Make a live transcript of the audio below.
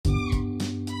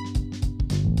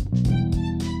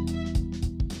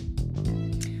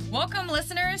Welcome,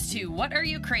 listeners, to What Are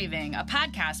You Craving, a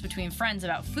podcast between friends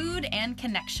about food and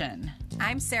connection.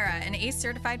 I'm Sarah, an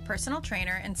ACE-certified personal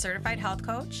trainer and certified health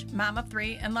coach, mom of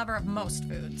 3, and lover of most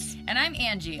foods. And I'm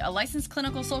Angie, a licensed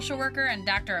clinical social worker and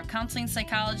doctor of counseling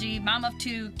psychology, mom of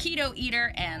 2, keto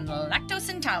eater, and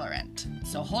lactose intolerant.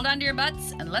 So hold on to your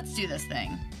butts and let's do this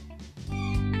thing.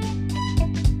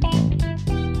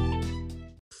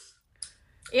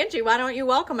 Angie, why don't you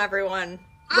welcome everyone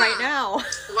right now?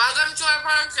 Welcome to our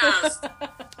podcast.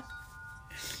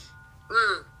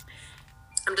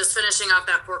 I'm just finishing off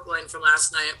that pork loin from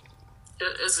last night.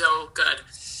 It is so good.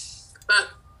 But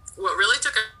what really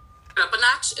took it up a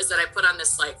notch is that I put on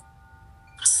this like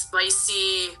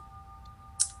spicy,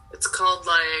 it's called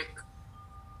like,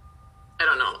 I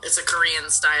don't know, it's a Korean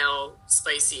style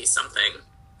spicy something.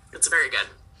 It's very good.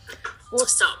 Well,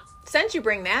 So, since you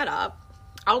bring that up,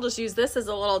 I'll just use this as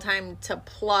a little time to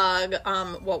plug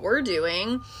what we're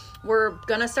doing. We're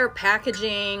going to start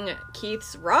packaging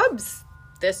Keith's rubs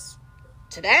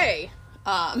today.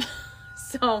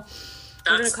 So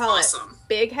we're going to call awesome. it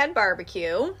Big Head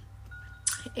Barbecue.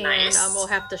 And Nice. we'll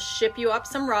have to ship you up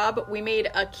some rub. We made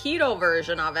a keto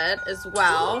version of it as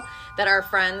well that our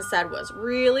friends said was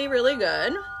really, really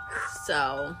good.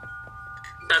 So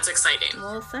that's exciting.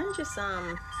 we'll send you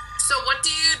some. So what do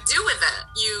you do with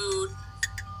it?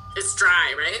 It's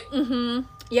dry, right? Mm-hmm.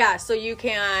 Yeah, so you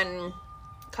can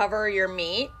cover your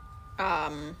meat,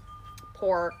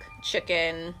 pork,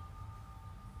 chicken,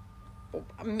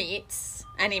 meats,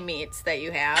 any meats that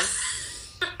you have.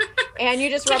 And you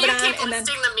just rub Can it you on keep and then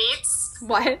listing the meats?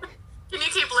 what? Can you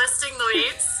keep listing the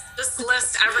meats? Just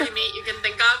list every meat you can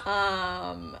think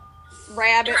of.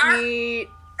 Rabbit There are- meat.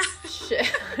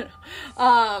 Shit.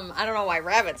 I don't know why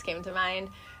rabbits came to mind.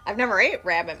 I've never ate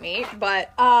rabbit meat,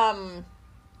 but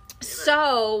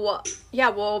so yeah,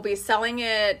 we'll be selling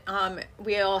it.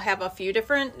 We'll have a few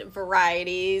different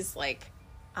varieties, like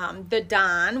the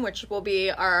Don, which will be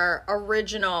our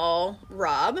original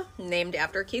rub, named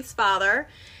after Keith's father.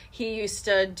 He used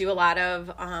to do a lot of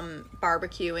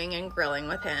barbecuing and grilling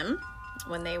with him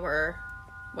when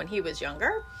he was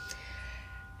younger.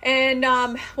 And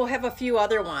we'll have a few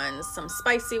other ones, some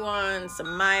spicy ones,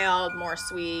 some mild, more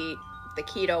sweet, the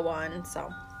keto one.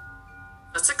 So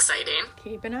That's exciting.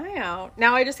 keep an eye out.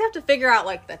 Now I just have to figure out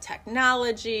like the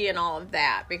technology and all of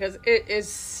that because it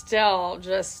is still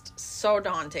just so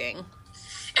daunting.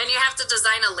 And you have to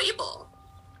design a label.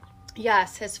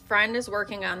 Yes, his friend is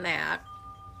working on that.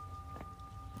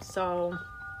 So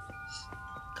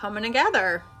coming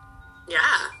together. Yeah,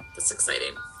 that's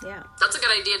exciting. Yeah. That's a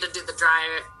good idea to do the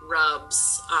dry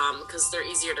rubs because they're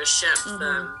easier to ship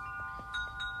than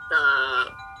the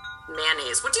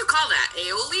mayonnaise. What do you call that?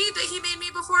 Aioli that he made me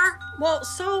before? Well,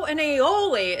 so an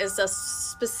aioli is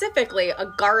specifically a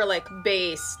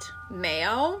garlic-based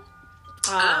mayo.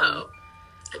 I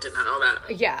did not know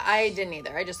that. Yeah, I didn't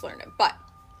either. I just learned it. But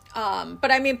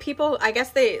I mean, people, I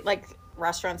guess they, like,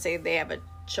 restaurants say they have a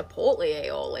chipotle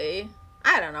aioli.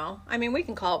 I don't know. I mean, we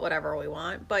can call it whatever we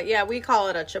want. But, yeah, we call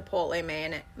it a chipotle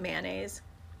mayonnaise.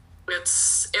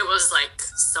 It was like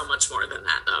so much more than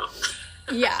that, though.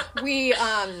 Yeah, we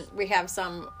have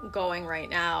some going right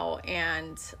now,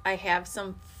 and I have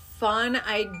some fun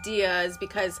ideas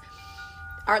because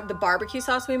the barbecue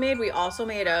sauce we made, we also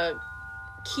made a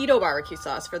keto barbecue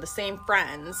sauce for the same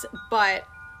friends, but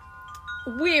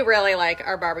we really like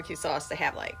our barbecue sauce to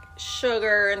have like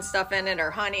sugar and stuff in it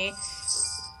or honey.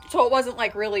 So it wasn't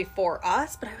like really for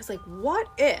us, but I was like, what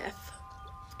if?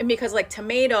 And because like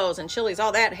tomatoes and chilies,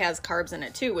 all that has carbs in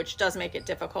it too, which does make it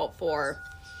difficult for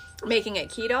making it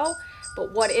keto.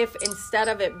 But what if instead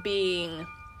of it being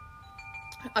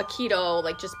a keto,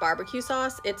 like just barbecue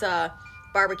sauce, it's a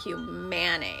barbecue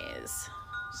mayonnaise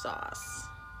sauce?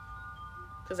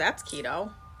 Because that's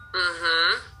keto.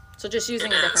 So just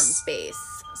using It a different is.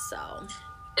 base. So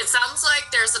It sounds like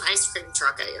there's an ice cream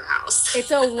truck at your house.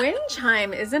 it's a wind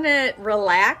chime, isn't it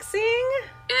relaxing?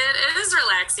 It is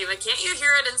relaxing, but can't you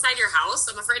hear it inside your house?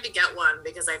 I'm afraid to get one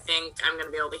because I think I'm going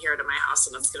to be able to hear it in my house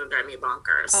and it's going to drive me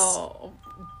bonkers. Oh,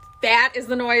 that is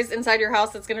the noise inside your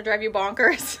house that's going to drive you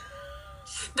bonkers.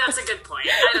 That's a good point.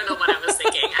 I don't know what I was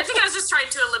thinking. I think I was just trying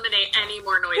to eliminate any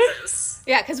more noises.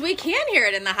 Yeah, because we can hear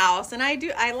it in the house, and I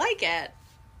like it.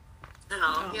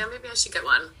 Oh, yeah, maybe I should get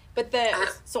one. But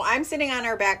so I'm sitting on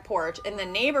our back porch, and the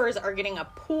neighbors are getting a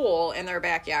pool in their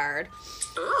backyard.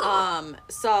 Ooh.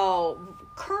 So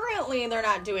currently they're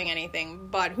not doing anything,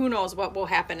 but who knows what will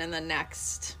happen in the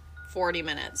next 40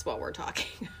 minutes while we're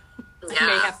talking. I Yeah.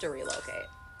 may have to relocate.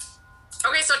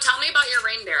 Okay, so tell me about your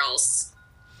rain barrels.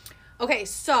 Okay,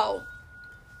 so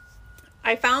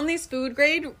I found these food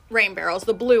grade rain barrels,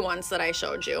 the blue ones that I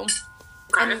showed you.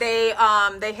 And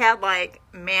they had like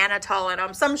mannitol in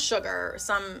them, some sugary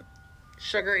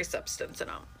substance in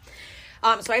them.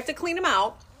 So I have to clean them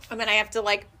out, and then I have to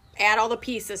like add all the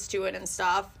pieces to it and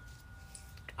stuff.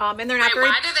 And they're not very.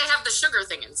 Why do they have the sugar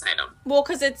thing inside them? Well,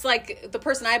 because it's like the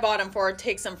person I bought them for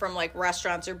takes them from like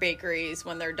restaurants or bakeries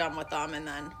when they're done with them, and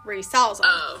then resells them.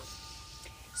 Oh.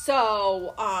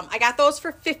 So I got those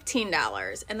for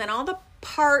 $15, and then all the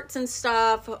parts and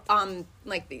stuff,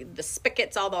 like the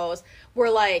spigots, all those were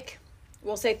like,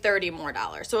 we'll say $30 more.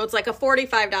 So it's like a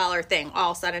 $45 thing,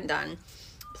 all said and done,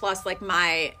 plus like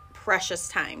my precious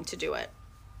time to do it.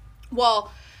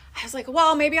 Well, I was like,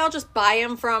 well, maybe I'll just buy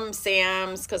them from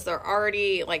Sam's because they're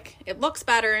already like, it looks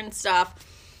better and stuff.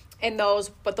 And those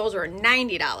were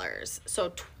 $90.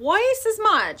 So twice as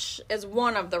much as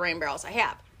one of the Rain Barrels I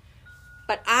have.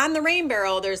 But on the Rain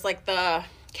Barrel, there's like the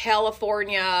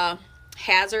California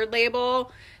hazard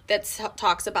label that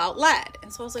talks about lead.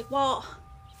 And so I was like, well,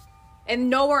 and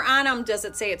nowhere on them does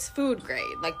it say it's food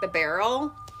grade, like the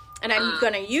barrel. And I'm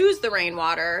going to use the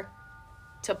rainwater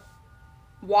to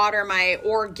water my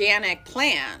organic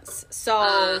plants.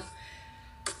 So,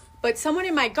 but someone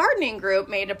in my gardening group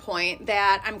made a point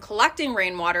that I'm collecting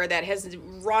rainwater that has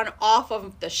run off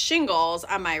of the shingles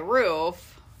on my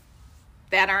roof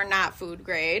that are not food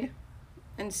grade.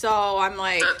 And so I'm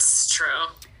like, that's true.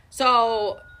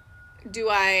 So do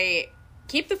I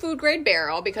keep the food grade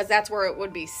barrel because that's where it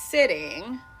would be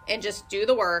sitting and just do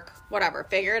the work, whatever,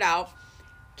 figure it out.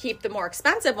 Keep the more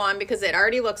expensive one because it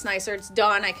already looks nicer. It's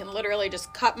done. I can literally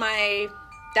just cut my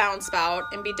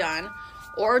downspout and be done.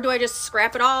 Or do I just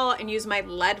scrap it all and use my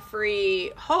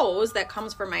lead-free hose that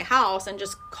comes from my house and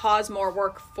just cause more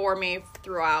work for me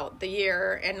throughout the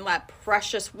year and let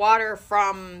precious water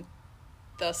from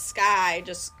the sky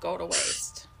just go to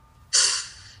waste?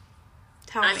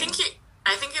 Tell me. I think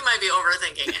you might be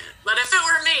overthinking it. But if it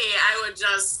were me, I would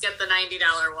just get the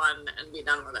 $90 one and be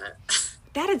done with it.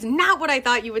 That is not what I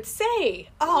thought you would say.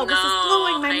 Oh, this is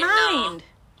blowing my mind.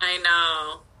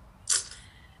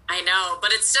 I know,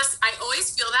 but it's just, I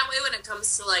always feel that way when it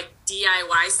comes to like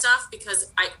DIY stuff because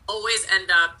I always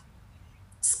end up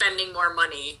spending more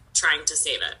money trying to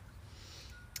save it.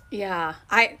 Yeah,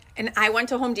 I went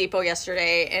to Home Depot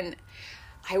yesterday and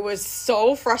I was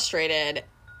so frustrated.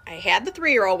 I had the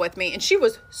 3-year-old with me and she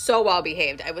was so well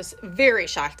behaved. I was very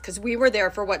shocked because we were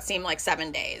there for what seemed like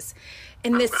 7 days.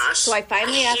 And so I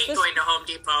finally asked this. Going to Home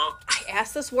Depot. I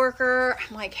asked this worker,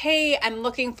 I'm like, hey, I'm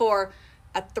looking for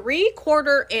a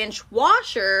 3/4 inch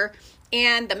washer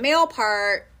and the male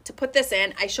part to put this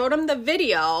in. I showed him the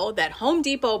video that Home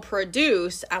Depot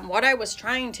produced on what I was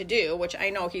trying to do, which I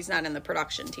know he's not in the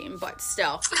production team, but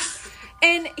still.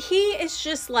 And he is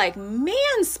just like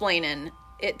mansplaining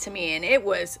it to me, and it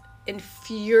was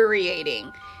infuriating.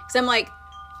 Because I'm like,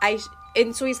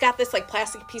 and so he's got this like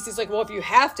plastic piece. He's like, well, if you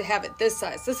have to have it this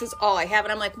size, this is all I have.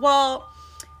 And I'm like, well,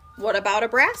 what about a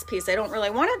brass piece? I don't really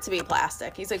want it to be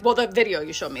plastic. He's like, well, the video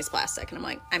you showed me is plastic. And I'm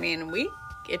like, I mean,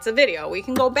 it's a video. We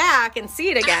can go back and see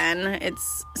it again.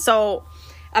 So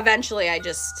eventually I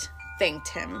just thanked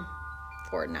him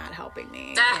for not helping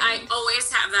me. I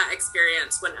always have that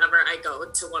experience whenever I go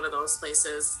to one of those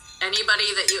places. Anybody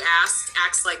that you ask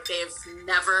acts like they've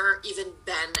never even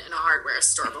been in a hardware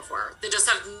store before. They just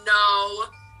have no...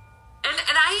 And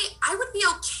I would be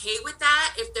okay with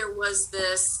that if there was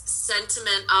this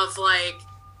sentiment of like,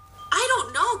 I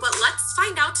don't know, but let's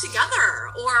find out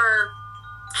together. Or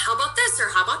how about this? Or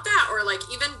how about that? Or like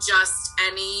even just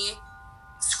any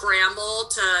scramble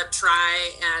to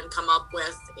try and come up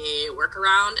with a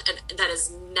workaround. And that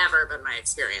has never been my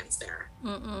experience there.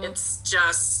 Mm-mm. It's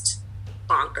just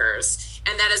bonkers.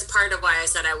 And that is part of why I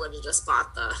said I would have just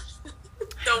bought the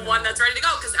one that's ready to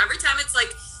go. Because every time it's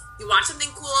like, you watch something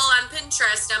cool on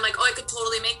Pinterest, and I'm like, oh, I could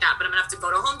totally make that, but I'm going to have to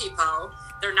go to Home Depot.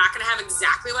 They're not going to have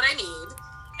exactly what I need.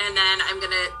 And then I'm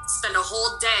going to spend a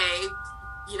whole day,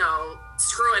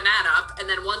 screwing that up. And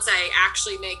then once I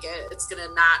actually make it, it's going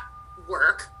to not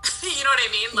work. You know what I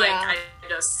mean? Like, yeah.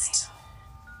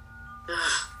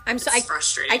 It's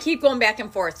frustrating. I keep going back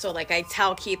and forth. So, like, I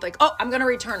tell Keith, like, oh, I'm going to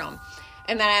return them.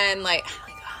 And then, like, oh,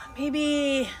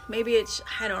 maybe it's,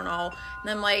 I don't know.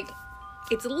 And I'm like,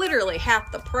 it's literally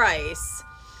half the price,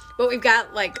 but we've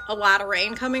got like a lot of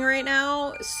rain coming right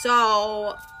now.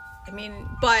 So, I mean,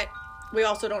 but we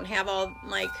also don't have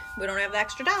we don't have the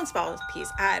extra downspout piece.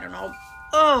 I don't know.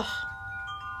 Ugh.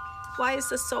 Why is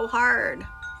this so hard?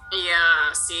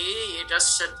 Yeah. See, you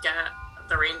just should get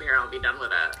the Rain Barrel and be done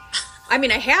with it. I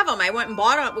mean, I have them. I went and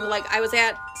bought them. Like I was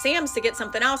at Sam's to get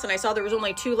something else and I saw there was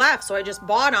only 2 left. So I just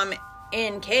bought them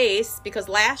in case because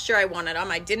last year I wanted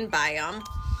them. I didn't buy them.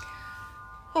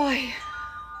 Oh,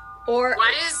 Or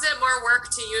why is it more work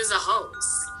to use a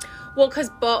hose? well, because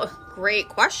great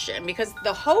question, because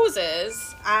the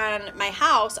hoses on my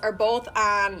house are both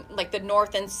on like the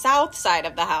north and south side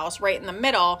of the house, right in the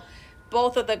middle.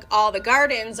 Both of all the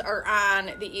gardens are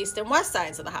on the east and west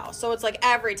sides of the house. So it's like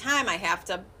every time I have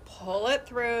to pull it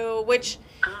through, which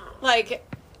like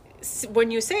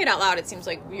when you say it out loud, it seems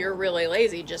like you're really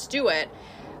lazy. Just do it.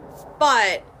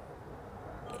 But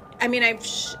I mean,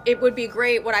 it would be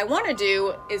great. What I want to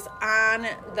do is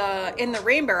in the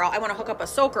rain barrel, I want to hook up a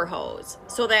soaker hose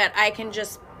so that I can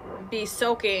just be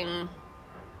soaking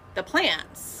the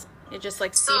plants. It just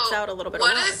like seeps out a little bit of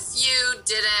water. What if you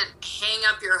didn't hang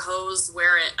up your hose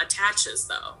where it attaches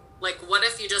though? Like what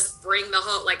if you just bring the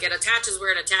hose, like it attaches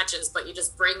where it attaches, but you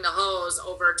just bring the hose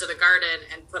over to the garden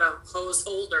and put a hose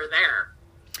holder there?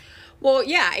 Well,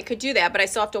 yeah, I could do that, but I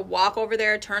still have to walk over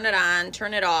there, turn it on,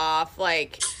 turn it off,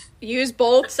 like use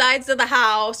both sides of the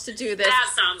house to do this.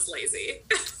 That sounds lazy.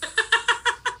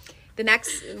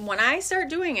 When I start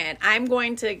doing it, I'm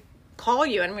going to call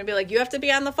you and I'm going to be like, you have to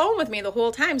be on the phone with me the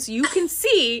whole time so you can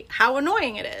see how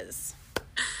annoying it is.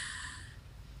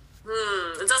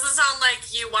 It doesn't sound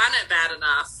like you want it bad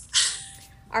enough.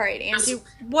 All right, Angie,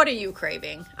 what are you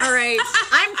craving? All right,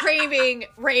 I'm craving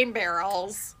rain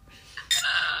barrels.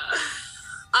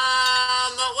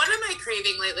 What am I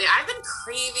craving lately? I've been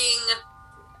craving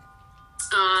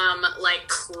like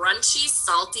crunchy,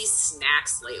 salty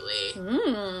snacks lately.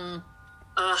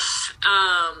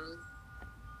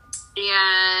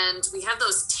 And we have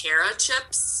those Terra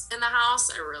chips in the house.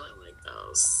 I really like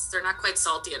those. They're not quite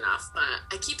salty enough, but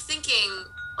I keep thinking,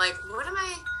 like, what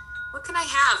can I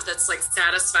have that's like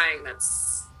satisfying,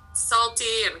 that's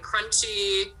salty and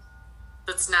crunchy,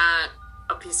 that's not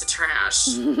a piece of trash?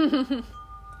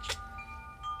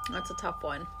 That's a tough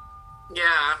one.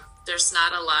 Yeah, there's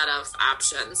not a lot of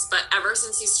options. But ever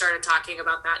since you started talking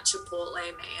about that Chipotle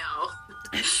mayo,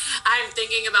 I'm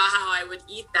thinking about how I would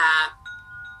eat that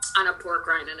on a pork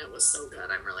rind, and it was so good.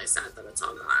 I'm really sad that it's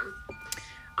all gone.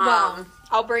 Well,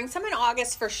 I'll bring some in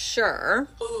August for sure.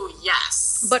 Oh,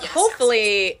 yes. But yes,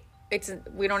 hopefully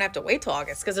we don't have to wait till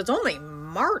August because it's only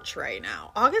March right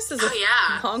now. August is a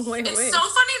long way away. It's so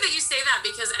funny that you say that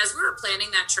because as we were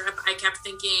planning that trip, I kept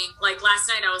thinking, like last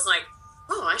night I was like,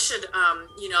 oh, I should,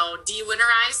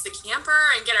 de-winterize the camper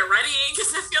and get it ready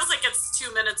because it feels like it's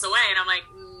 2 minutes away. And I'm like,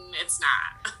 it's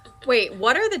not. Wait,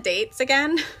 what are the dates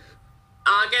again?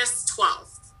 August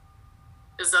 12th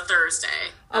is a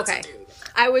Thursday. That's okay.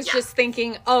 I was just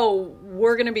thinking,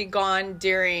 we're going to be gone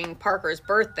during Parker's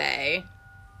birthday,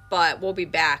 but we'll be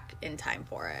back in time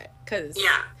for it.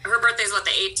 Yeah. Her birthday's what,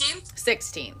 the 18th?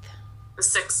 16th. The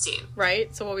 16th.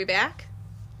 Right? So we'll be back?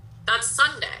 That's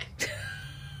Sunday.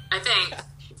 I think.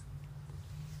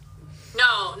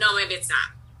 No, maybe it's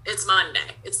not. It's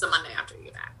Monday. It's the Monday after you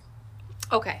get back.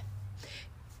 Okay.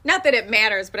 Not that it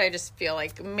matters, but I just feel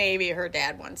like maybe her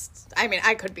dad wants... I mean,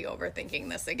 I could be overthinking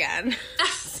this again.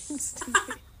 It's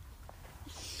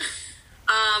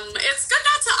good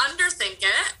not to underthink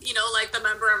it. You know, like the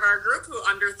member of our group who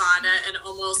underthought it and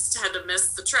almost had to miss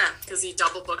the trip because he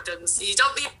double booked it. He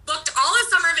booked all his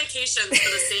summer vacations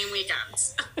for the same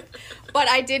weekends. But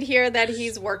I did hear that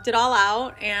he's worked it all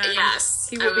out, and yes,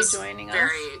 he will be joining us.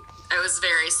 I was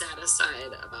very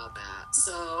satisfied about that.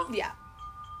 So yeah.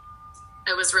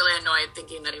 I was really annoyed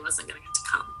thinking that he wasn't going to get to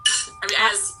come. I mean,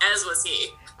 as was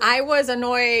he. I was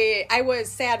annoyed. I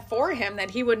was sad for him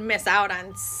that he would miss out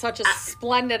on such a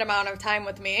splendid amount of time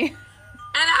with me. And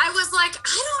I was like,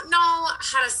 I don't know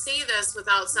how to say this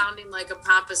without sounding like a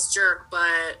pompous jerk,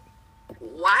 but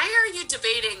why are you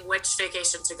debating which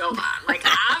vacation to go on? Like,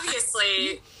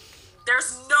 obviously,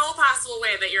 there's no possible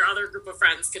way that your other group of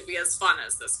friends could be as fun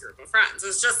as this group of friends.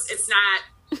 It's not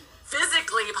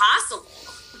physically possible.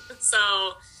 So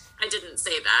I didn't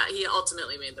say that. He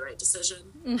ultimately made the right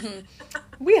decision. Mm-hmm.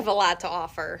 We have a lot to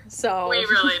offer, so we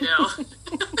really do.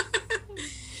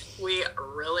 We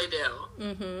really do.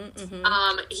 Mm-hmm,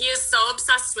 mm-hmm. He is so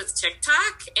obsessed with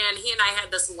TikTok, and he and I had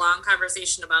this long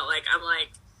conversation about I'm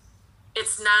like,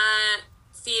 it's not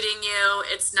feeding you,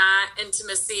 it's not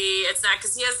intimacy, it's not,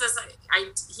 because he has this.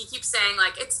 He keeps saying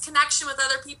it's connection with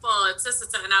other people, it's this,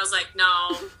 it's that, and I was like,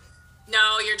 no,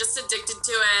 you're just addicted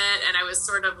to it. And I was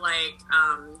sort of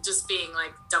just being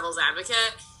devil's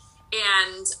advocate.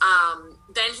 And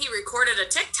then he recorded a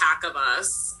TikTok of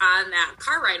us on that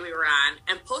car ride we were on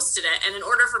and posted it. And in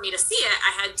order for me to see it,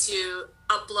 I had to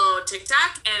upload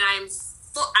TikTok. And I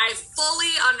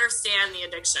fully understand the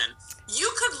addiction.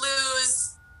 You could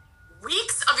lose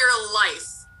weeks of your life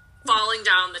falling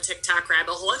down the TikTok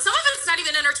rabbit hole. And some of it's not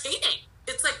even entertaining.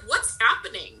 It's what's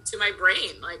happening to my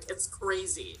brain? It's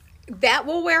crazy. that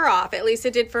will wear off. At least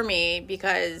it did for me,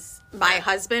 because my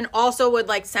husband also would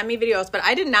like send me videos, but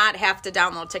I did not have to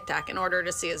download TikTok in order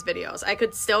to see his videos. I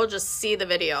could still just see the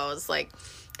videos, like,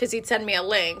 because he'd send me a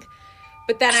link.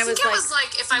 But then I was think it was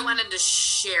like if I wanted to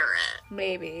share it.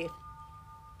 maybe.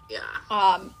 Yeah.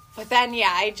 But then,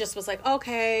 yeah, I just was like,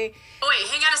 okay. Oh, wait,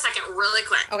 hang on a second, really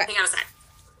quick. Okay. Hang on a sec.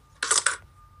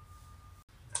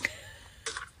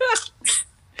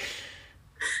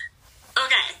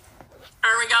 Okay.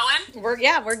 Are we going? We're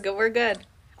good. We're good.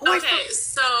 Oh, Okay,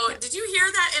 so did you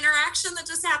hear that interaction that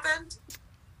just happened?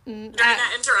 During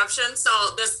that interruption? So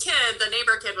this kid, the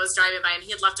neighbor kid, was driving by and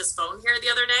he had left his phone here the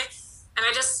other day. And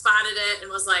I just spotted it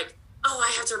and was like, oh,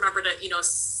 I have to remember to,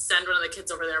 send one of the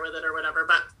kids over there with it or whatever.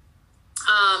 But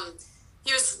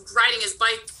he was riding his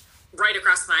bike right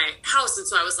across my house. And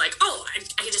so I was like, oh, I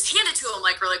can just hand it to him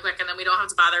like really quick and then we don't have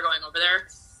to bother going over there.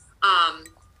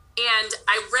 And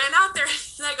I ran out there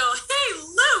and I go, hey,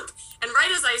 Luke. And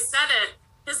right as I said it,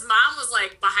 his mom was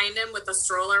like behind him with the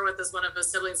stroller with one of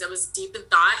his siblings that was deep in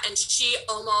thought, and she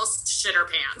almost shit her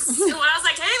pants. And when I was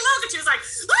like, hey, Luke, and she was like,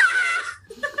 ah!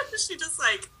 She just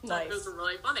like, nice. It was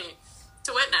really funny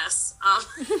to witness.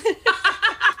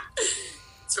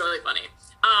 It's really funny.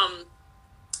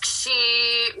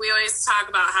 We always talk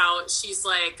about how she's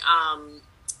like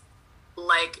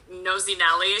Nosy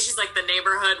Nelly. She's like the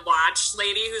neighborhood watch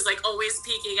lady who's like always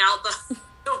peeking out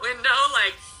the window,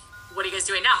 like, what are you guys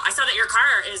doing now? I saw that your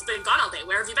car has been gone all day.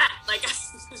 Where have you been? Like,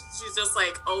 she's just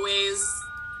like always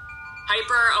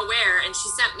hyper aware. And she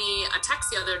sent me a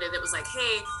text the other day that was like,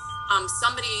 hey,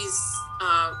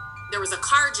 there was a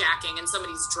carjacking in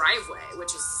somebody's driveway,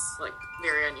 which is like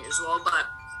very unusual, but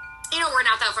we're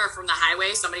not that far from the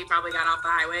highway. Somebody probably got off the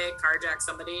highway, carjacked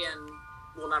somebody, and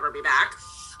will never be back.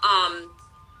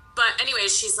 But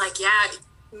anyways, she's like, yeah,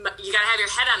 you gotta have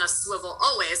your head on a swivel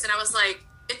always. And I was like,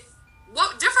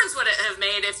 what difference would it have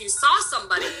made if you saw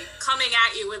somebody coming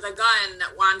at you with a gun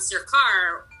that wants your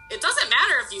car? It doesn't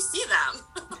matter if you see them.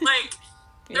 Like,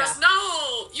 there's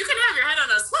you can have your head on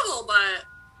a swivel, but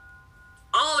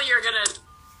all you're gonna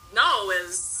know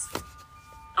is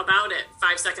about it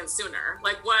 5 seconds sooner.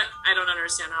 Like, what? I don't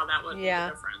understand how that would make a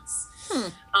difference.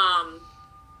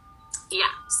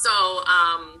 So,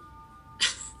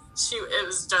 it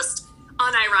was just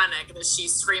unironic that she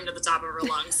screamed at the top of her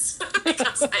lungs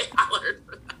because I hollered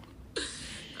for them.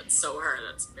 That's so her.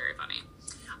 That's very funny.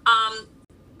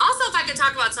 Also, if I could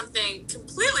talk about something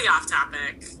completely off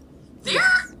topic,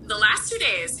 the last 2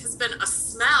 days has been a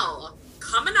smell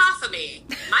coming off of me.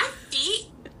 My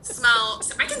feet smell,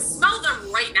 I can smell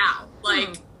them right now.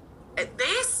 Like,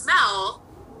 they smell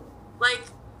like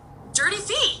dirty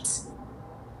feet.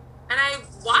 And I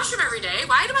wash them every day.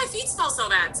 Why do my feet smell so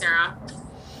bad, Sarah?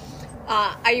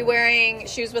 Are you wearing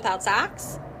shoes without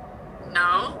socks?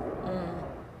 No.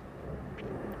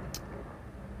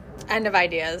 End of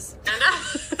ideas.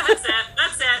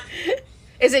 That's it.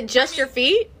 Is it just your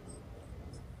feet?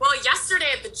 Well,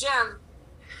 yesterday at the gym,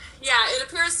 it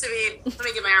appears to be, let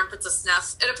me give my armpits a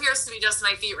sniff. It appears to be just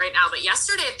my feet right now. But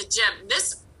yesterday at the gym,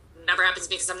 this never happens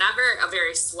to me because I'm not a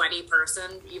very sweaty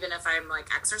person, even if I'm like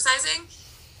exercising.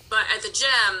 But at the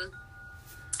gym,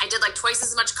 I did like twice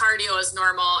as much cardio as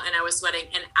normal and I was sweating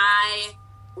and I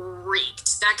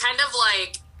reeked. That kind of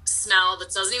like smell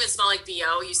that doesn't even smell like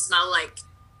BO. You smell like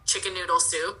chicken noodle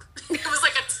soup. It was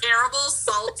like a terrible,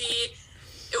 salty,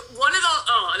 one of those,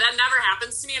 that never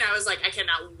happens to me. And I was like, I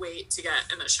cannot wait to get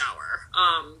in the shower.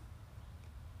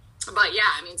 But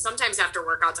yeah, I mean, sometimes after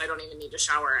workouts, I don't even need to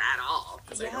shower at all.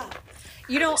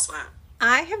 Yeah. Sweat.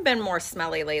 I have been more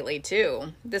smelly lately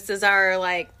too. This is our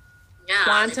like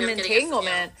quantum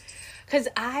entanglement. Cause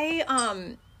I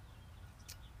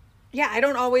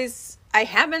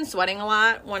have been sweating a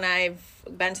lot when I've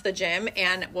been to the gym,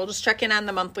 and we'll just check in on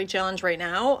the monthly challenge right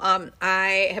now.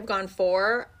 I have gone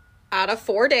 4 out of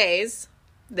 4 days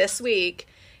this week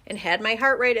and had my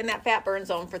heart rate in that fat burn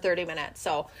zone for 30 minutes.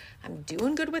 So I'm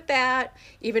doing good with that,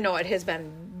 even though it has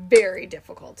been very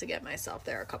difficult to get myself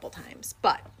there a couple times.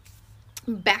 But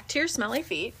back to your smelly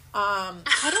feet. I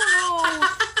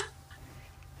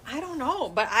don't know,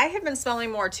 but I have been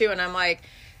smelling more too. And I'm like,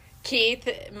 Keith,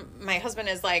 my husband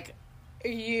is like,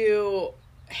 you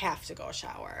have to go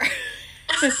shower.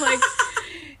 Like,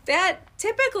 that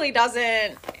typically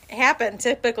doesn't happen.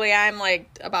 Typically I'm like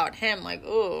about him, like,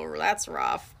 ooh, that's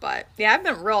rough. But yeah, I've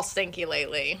been real stinky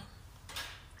lately.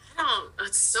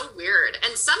 It's so weird.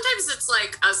 And sometimes it's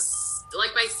like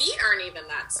my feet aren't even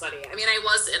that sweaty. I mean, I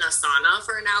was in a sauna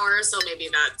for an hour, so maybe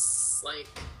that's like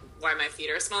why my feet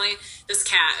are smelly. This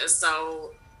cat is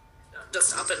so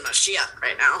just up in my shit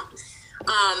right now.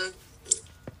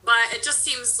 But it just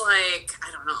seems like,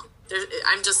 I don't know.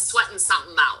 I'm just sweating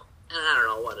something out. And I don't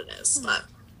know what it is. But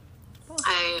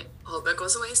I hope it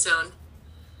goes away soon.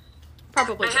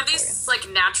 Probably. I have these like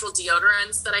natural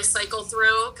deodorants that I cycle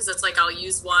through because it's like I'll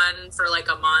use one for like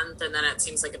a month and then it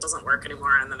seems like it doesn't work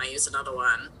anymore and then I use another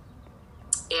one.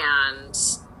 And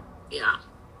yeah.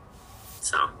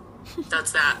 So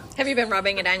that's that. Have you been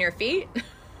rubbing it on your feet?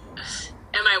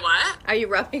 Am I what? Are you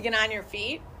rubbing it on your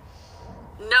feet?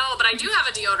 No, but I do have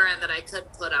a deodorant that I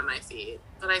could put on my feet.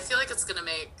 But I feel like it's going to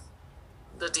make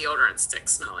the deodorant stick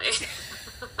smelly.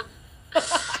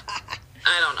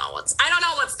 I don't know what's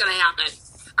going to happen.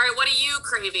 All right, what are you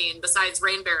craving besides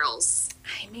rain barrels?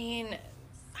 I mean,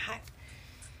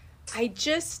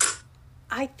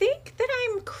 I think that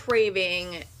I'm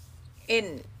craving,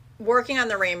 in working on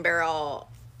the rain barrel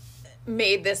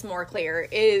made this more clear,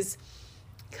 is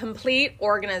complete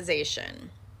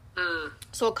organization.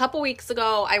 So a couple weeks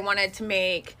ago, I wanted to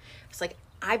make, it's like,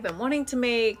 I've been wanting to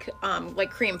make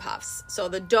like cream puffs. So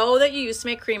the dough that you use to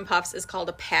make cream puffs is called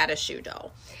a pat a choux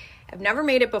dough. I've never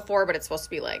made it before, but it's supposed to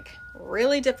be like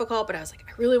really difficult, but I was like,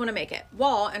 I really want to make it.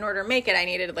 Well, in order to make it, I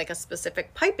needed like a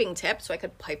specific piping tip so I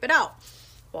could pipe it out.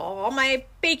 Well, all my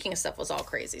baking stuff was all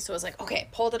crazy. So I was like, okay,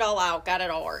 pulled it all out, got it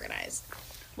all organized.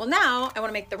 Well, now I want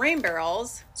to make the rain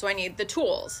barrels, so I need the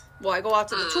tools. Well, I go out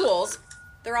to the tools,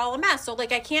 they're all a mess. So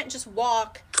like I can't just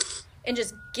walk and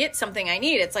just get something I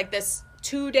need. It's like this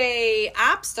 2-day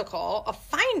obstacle of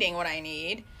finding what I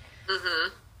need.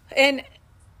 And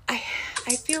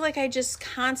I feel like I just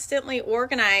constantly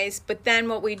organize, but then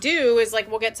what we do is like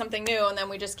we'll get something new and then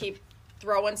we just keep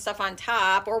throwing stuff on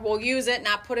top, or we'll use it,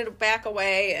 not put it back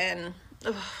away, and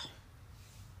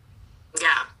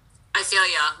yeah, I feel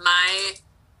ya. My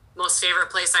most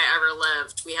favorite place I ever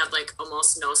lived, we had like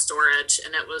almost no storage,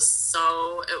 and it was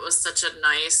such a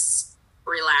nice,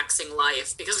 relaxing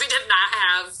life because we did not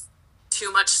have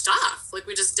too much stuff. Like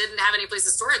we just didn't have any place to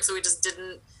store it, so we just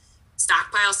didn't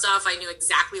stockpile stuff. I knew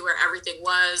exactly where everything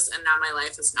was, and now my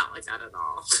life is not like that at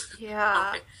all. Yeah.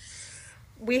 Okay.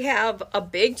 We have a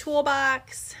big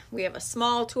toolbox, we have a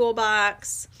small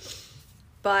toolbox,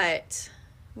 but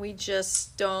we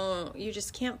just you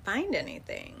just can't find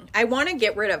anything. I want to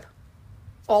get rid of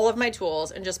all of my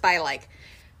tools and just buy like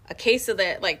a case of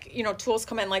it. Like, you know, tools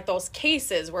come in like those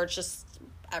cases where it's just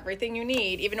everything you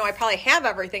need, even though I probably have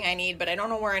everything I need, but I don't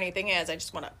know where anything is. I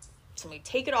just want to somebody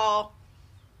take it all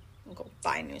and go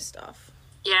buy new stuff.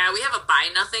 Yeah, we have a buy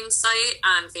nothing site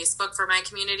on Facebook for my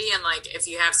community, and like if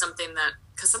you have something that,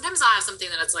 because sometimes I'll have something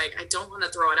that it's like I don't want to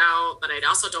throw it out, but I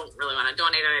also don't really want to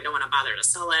donate it. I don't want to bother to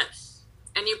sell it.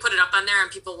 And you put it up on there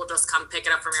and people will just come pick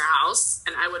it up from your house,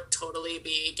 and I would totally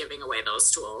be giving away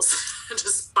those tools.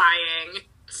 Just buying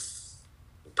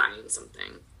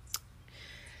something.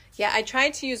 Yeah, I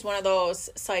tried to use one of those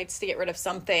sites to get rid of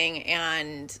something,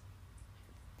 and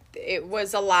it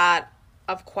was a lot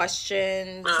of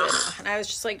questions, and I was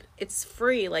just like, it's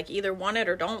free, like either want it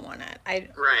or don't want it.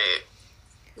 Right.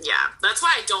 Yeah, that's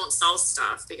why I don't sell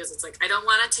stuff, because it's like I don't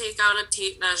want to take out a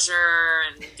tape measure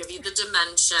and give you the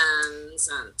dimensions,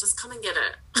 and just come and get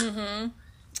it.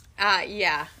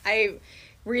 Yeah, I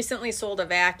recently sold a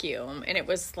vacuum, and it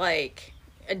was like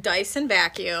a Dyson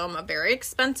vacuum, a very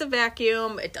expensive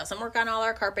vacuum. It doesn't work on all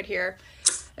our carpet here,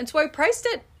 and so I priced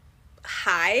it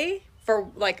high for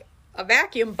like a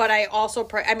vacuum, but I also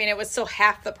it was still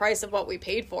half the price of what we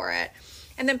paid for it.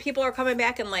 And then people are coming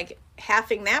back and like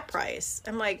halving that price.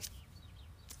 I'm like,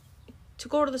 to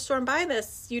go to the store and buy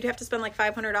this, you'd have to spend like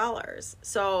 $500.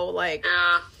 So like,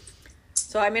 I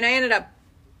ended up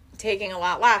taking a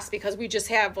lot less because we just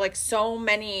have like so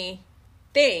many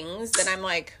things that I'm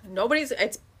like,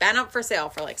 it's been up for sale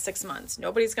for like 6 months.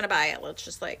 Nobody's going to buy it. Let's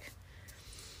just like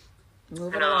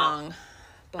move it along.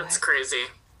 But, that's crazy.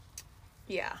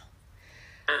 Yeah.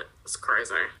 It's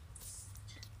crazy.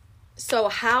 So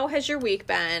how has your week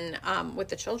been with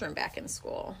the children back in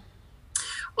school?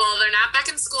 Well, they're not back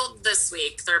in school this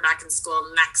week. They're back in school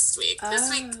next week. Oh. This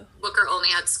week, Booker only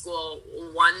had school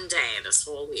one day this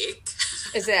whole week.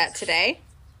 Is that today?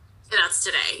 That's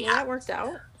today, yeah. That worked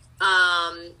out.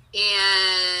 And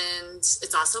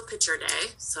it's also picture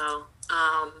day, so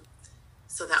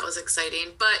that was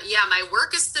exciting. But yeah, my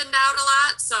work is thinned out a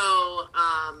lot, so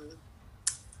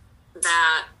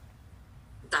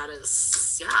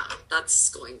that's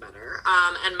going better.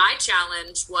 And my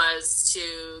challenge was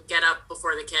to get up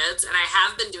before the kids, and I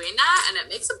have been doing that, and it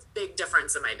makes a big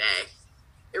difference in my day.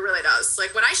 It really does.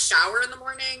 Like when I shower in the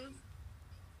morning,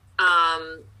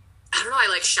 I don't know, I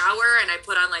like shower and I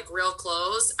put on like real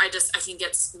clothes. I can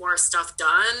get more stuff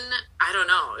done. I don't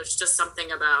know. It's just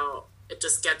something about it,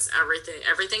 just gets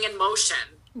everything in motion.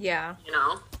 Yeah. You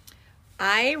know?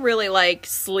 I really like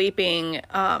sleeping in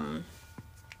a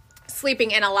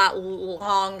lot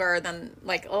longer than,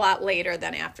 like, a lot later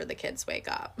than after the kids wake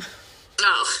up.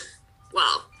 Oh,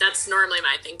 well, that's normally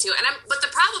my thing too. But the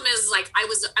problem is, like,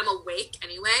 I'm awake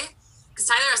anyway, because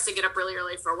Tyler has to get up really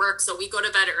early for work. So we go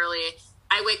to bed early.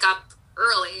 I wake up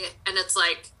early, and it's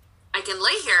like, I can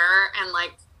lay here and,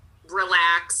 like,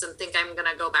 relax and think I'm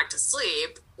gonna go back to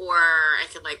sleep, or I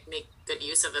can, like, make good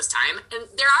use of this time. And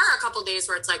there are a couple days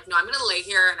where it's like, no, I'm gonna lay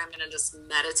here and I'm gonna just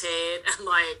meditate and,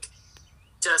 like,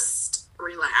 just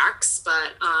relax.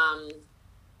 But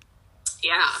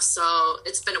yeah, so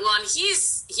it's been, well, and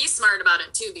he's smart about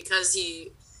it too, because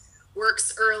he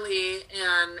works early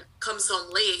and comes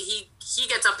home late. He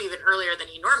gets up even earlier than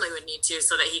he normally would need to,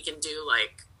 so that he can do,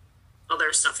 like,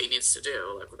 other stuff he needs to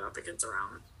do, like, without the kids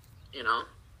around, you know?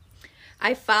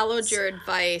 I followed your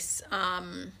advice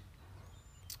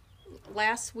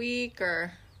last week,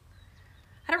 or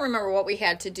I don't remember what we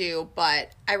had to do,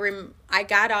 but I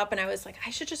got up and I was like, I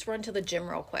should just run to the gym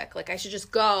real quick. Like, I should just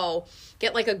go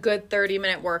get, like, a good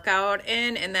 30-minute workout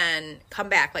in and then come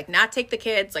back. Like, not take the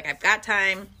kids. Like, I've got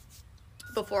time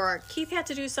before Keith had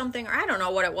to do something, or I don't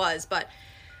know what it was, but,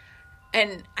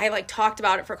 and I, like, talked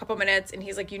about it for a couple minutes, and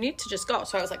he's like, you need to just go.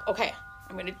 So I was like, okay,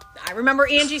 I remember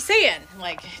Angie saying,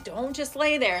 like, don't just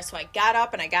lay there. So I got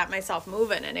up and I got myself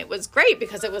moving, and it was great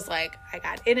because it was like, I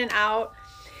got in and out,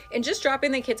 and just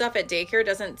dropping the kids off at daycare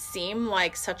doesn't seem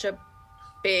like such a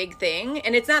big thing.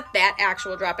 And it's not that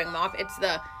actual dropping them off. It's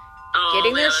the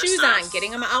getting their shoes on,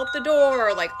 getting them out the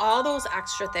door, like, all those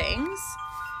extra things.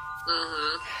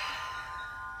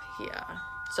 Mm-hmm. Yeah.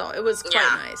 So it was quite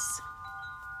nice.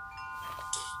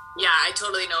 Yeah, I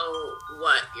totally know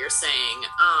what you're saying.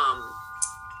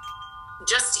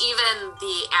 Just even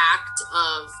the act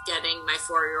of getting my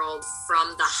 4-year-old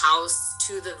from the house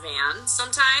to the van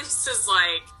sometimes is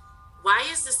like, why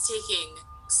is this taking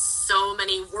so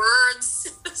many words,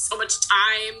 so much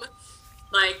time?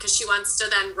 Like, because she wants to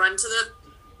then run to the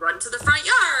front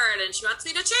yard, and she wants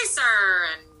me to chase her,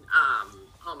 and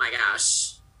oh my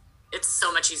gosh, it's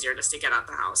so much easier just to get out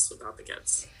the house without the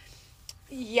kids.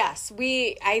 Yes,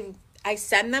 I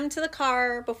send them to the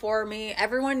car before me.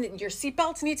 Everyone, your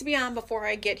seatbelts need to be on before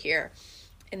I get here.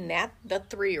 And the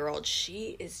 3-year-old,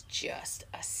 she is just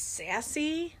a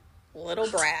sassy little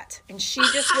brat. And she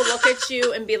just will look at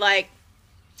you and be like,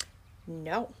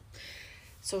 no.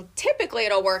 So typically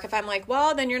it'll work if I'm like,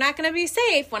 well, then you're not going to be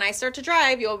safe. When I start to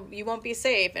drive, you won't be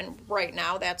safe. And right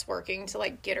now that's working to,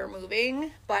 like, get her moving.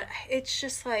 But it's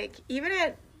just like, even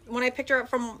when I picked her up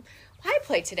from Y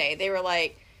Play today, they were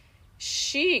like,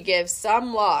 she gives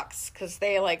some looks, because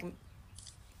they, like,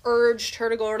 urged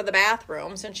her to go to the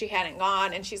bathroom since she hadn't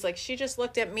gone. And she's like, she just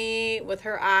looked at me with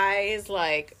her eyes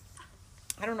like,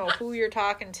 I don't know who you're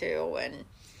talking to. And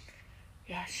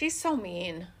yeah, she's so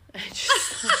mean. She's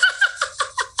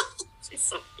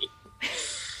so mean.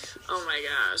 Oh my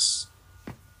gosh.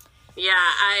 Yeah,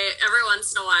 every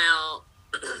once in a while,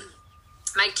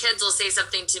 my kids will say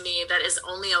something to me that is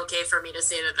only okay for me to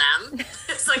say to them.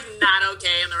 It's, like, not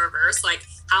okay in the reverse. Like,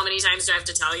 how many times do I have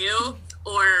to tell you?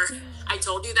 Or, I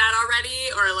told you that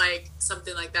already? Or, like,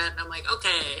 something like that. And I'm like,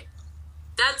 okay,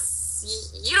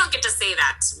 you don't get to say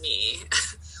that to me.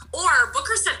 Or,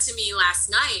 Booker said to me last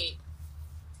night,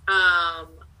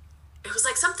 it was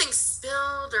like something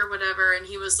spilled or whatever, and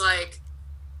he was like,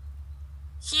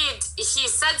 he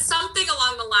said something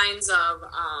along the lines of,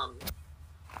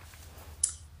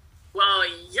 well,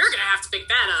 you're gonna have to pick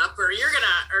that up, or you're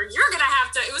gonna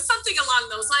have to. It was something along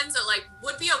those lines that, like,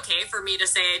 would be okay for me to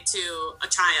say to a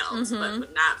child, but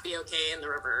would not be okay in the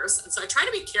reverse. And so I try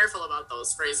to be careful about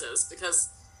those phrases, because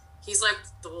he's like,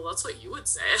 well, that's what you would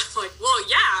say. I'm like, well,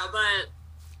 yeah, but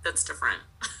that's different.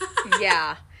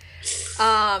 Yeah.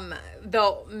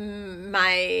 Though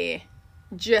my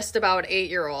just about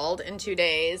 8-year-old in 2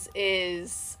 days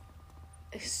is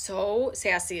so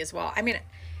sassy as well. I mean,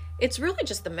 it's really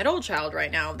just the middle child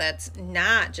right now that's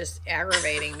not just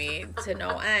aggravating me to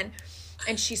no end.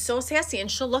 And she's so sassy, and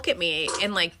she'll look at me,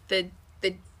 and, like, the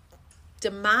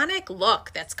demonic look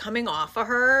that's coming off of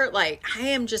her, like, I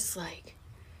am just like,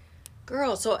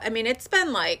 girl. So, I mean, it's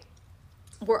been like,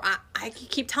 I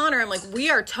keep telling her, I'm like,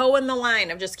 we are toeing the line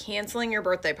of just canceling your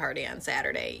birthday party on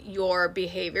Saturday. Your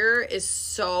behavior is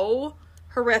so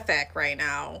horrific right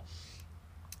now.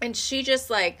 And she just,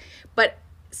 like, but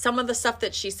some of the stuff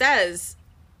that she says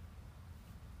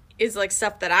is, like,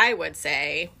 stuff that I would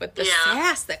say, but the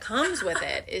sass that comes with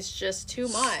it is just too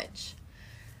much.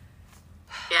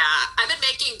 Yeah, I've been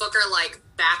making Booker, like,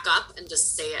 back up and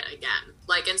just say it again.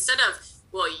 Like, instead of,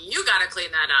 well, you gotta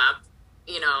clean that up,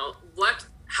 you know,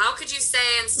 how could you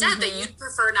say instead that you'd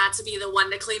prefer not to be the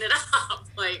one to clean it up?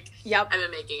 Like, Yep. I've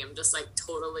been making him just like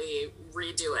totally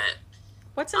redo it.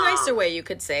 What's a nicer way you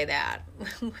could say that?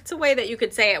 What's a way that you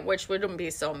could say it which wouldn't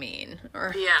be so mean?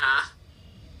 Or Yeah,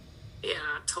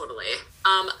 totally.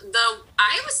 Though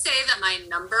I would say that my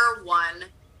number one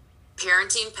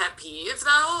parenting pet peeve,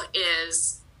 though,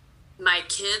 is my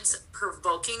kids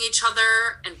provoking each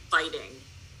other and fighting.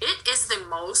 It is the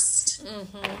most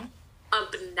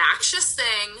obnoxious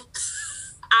thing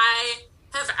I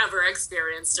have ever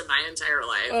experienced in my entire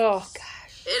life. Oh,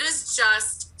 gosh. It is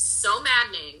just so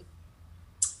maddening.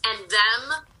 And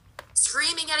them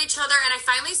screaming at each other. And I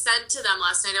finally said to them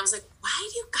last night, I was like, why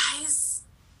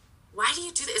do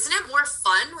you do this? Isn't it more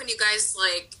fun when you guys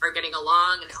like are getting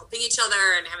along and helping each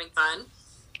other and having fun?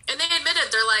 And they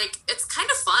admitted, they're like, it's kind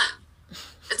of fun.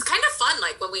 It's kind of fun,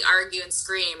 like when we argue and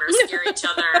scream or scare each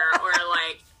other or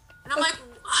like, and I'm like,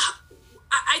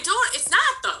 I don't, it's not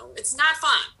though. It's not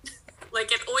fun.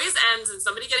 Like it always ends in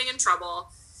somebody getting in trouble.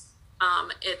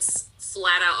 It's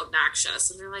flat out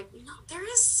obnoxious. And they're like, there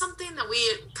is something that we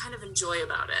kind of enjoy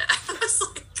about it. I was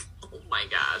like, oh my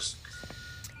gosh.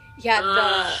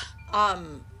 Yeah,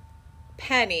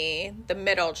 Penny, the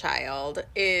middle child,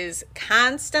 is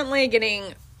constantly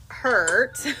getting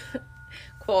hurt,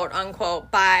 quote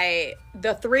unquote, by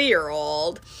the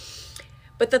 3-year-old.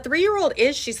 But the 3-year-old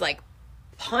she's like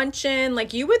punching.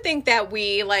 Like you would think that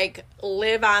we like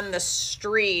live on the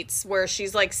streets where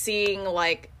she's like seeing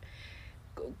like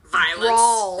violence,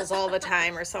 brawls all the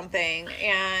time or something.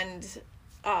 And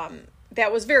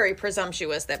that was very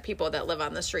presumptuous that people that live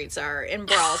on the streets are in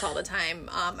brawls all the time.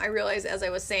 I realized as I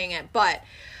was saying it, but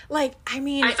like, I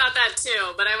mean, I thought that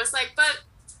too, but I was like, but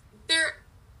they're,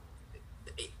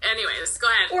 anyways, go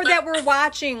ahead. Or that we're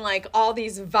watching like all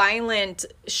these violent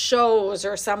shows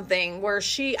or something where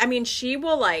she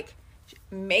will like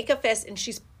make a fist and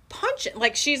she's punching,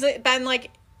 like she's been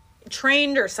like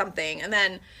trained or something. And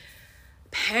then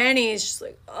Penny's just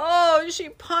like, oh, she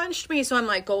punched me. So I'm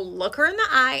like, go look her in the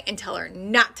eye and tell her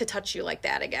not to touch you like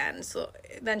that again. So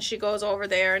then she goes over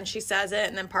there and she says it.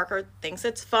 And then Parker thinks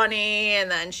it's funny. And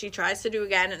then she tries to do it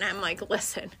again. And I'm like,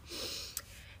 listen,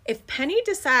 if Penny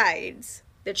decides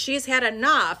that she's had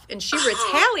enough and she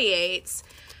retaliates,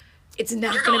 it's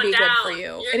not going to be good for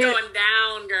you. You're going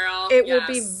down, girl. It will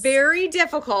be very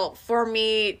difficult for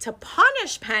me to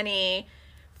punish Penny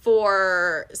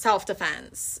for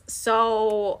self-defense.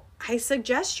 So I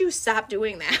suggest you stop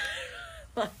doing that.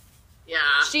 Yeah.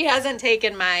 She hasn't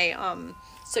taken my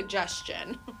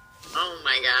suggestion. Oh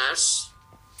my gosh.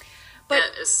 But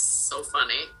that is so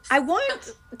funny. I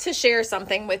want to share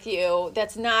something with you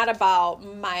that's not about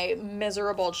my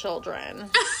miserable children.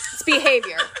 It's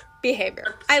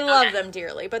behavior. I love them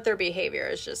dearly, but their behavior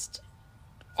is just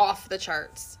off the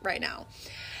charts right now.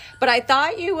 But I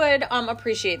thought you would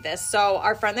appreciate this. So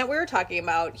our friend that we were talking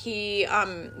about, he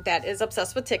that is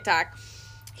obsessed with TikTok,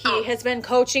 he has been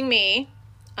coaching me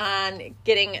on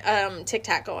getting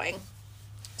TikTok going.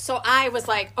 So I was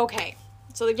like, okay.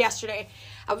 So yesterday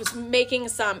I was making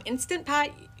some Instant Pot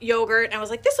yogurt, and I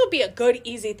was like, this will be a good,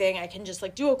 easy thing. I can just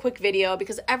like do a quick video,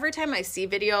 because every time I see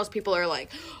videos, people are like,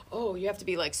 oh, you have to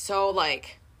be like so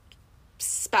like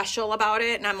special about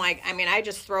it. And I'm like, I mean, I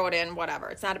just throw it in, whatever.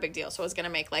 It's not a big deal. So I was going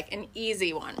to make like an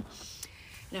easy one.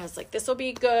 And I was like, this will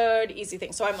be good, easy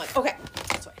thing. So I'm like, okay.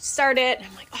 So I started, and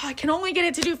I'm like, oh, I can only get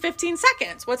it to do 15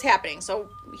 seconds. What's happening? So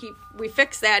we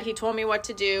fixed that. He told me what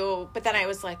to do. But then I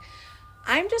was like,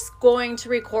 I'm just going to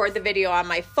record the video on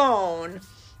my phone,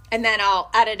 and then I'll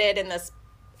edit it in this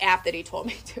app that he told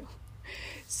me to.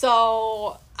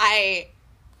 So I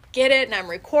get it, and I'm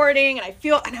recording, and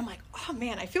I'm like, oh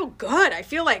man, I feel good. I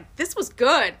feel like this was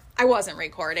good. I wasn't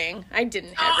recording. I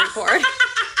didn't hit record.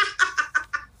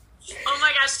 Oh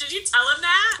my gosh, did you tell him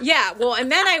that? Yeah, well,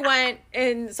 and then I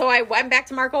went back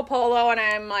to Marco Polo, and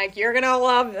I'm like, you're gonna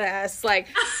love this. Like,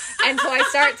 and so I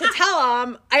start to tell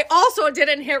him, I also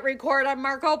didn't hit record on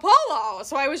Marco Polo.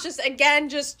 So I was just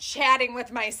chatting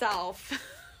with myself.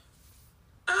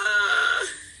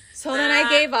 So then I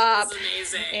gave up,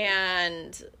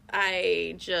 and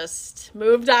I just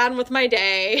moved on with my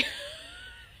day.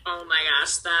 Oh my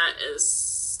gosh, that is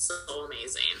so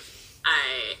amazing.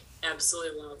 I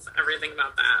absolutely love everything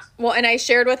about that. Well, and I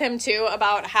shared with him too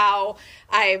about how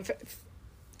I've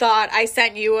thought I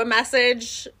sent you a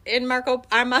message on Marco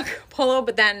Polo,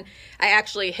 but then I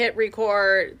actually hit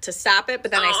record to stop it, but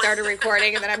then I started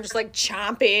recording, and then I'm just like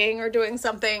chomping or doing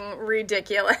something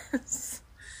ridiculous.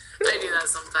 I do that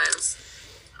sometimes.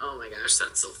 Oh my gosh,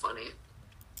 that's so funny.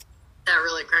 That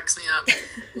really cracks me up.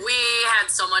 We had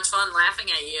so much fun laughing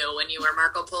at you when you were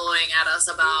Marco Poloing at us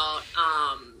about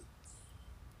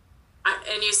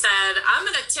And you said, I'm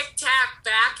going to tic-tac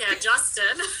back at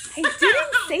Justin. I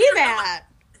didn't say that.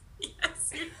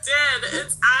 Yes, you did.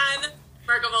 It's on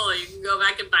Marco Polo. You can go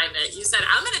back and find it. You said,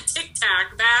 I'm going to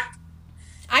tic-tac back.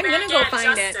 I'm going to go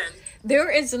find Justin.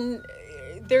 it.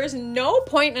 There's no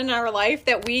point in our life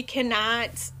that we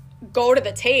cannot go to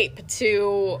the tape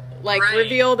to, like,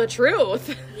 reveal the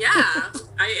truth. Yeah.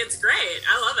 It's great.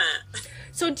 I love it.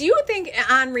 So do you think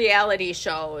on reality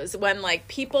shows when, like,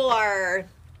 people are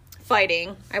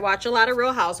fighting, I watch a lot of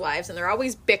Real Housewives, and they're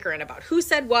always bickering about who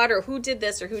said what or who did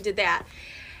this or who did that.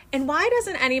 And why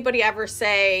doesn't anybody ever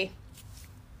say,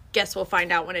 guess we'll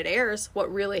find out when it airs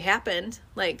what really happened?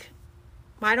 Like,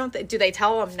 why don't they, do they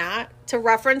tell them not to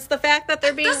reference the fact that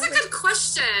they're being... That's a good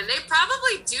question. They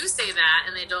probably do say that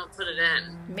and they don't put it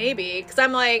in. Maybe, because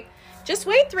I'm like, just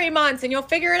wait 3 months and you'll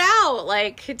figure it out.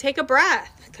 Like, take a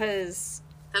breath, because...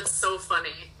 That's so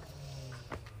funny.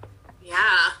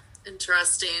 Yeah,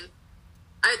 interesting.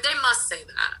 They must say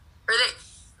that.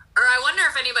 Or I wonder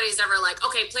if anybody's ever like,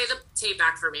 okay, play the tape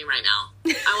back for me right now.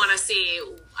 I want to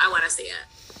see it.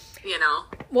 You know?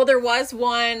 Well, there was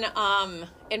one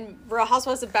in Real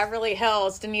Housewives of Beverly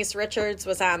Hills. Denise Richards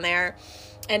was on there,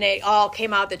 and it all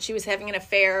came out that she was having an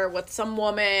affair with some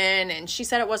woman, and she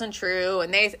said it wasn't true.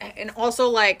 And also,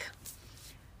 like,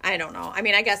 I don't know. I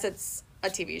mean, I guess it's a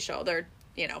TV show. They're,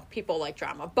 you know, people like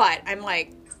drama, but I'm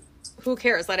like, who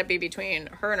cares? Let it be between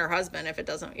her and her husband if it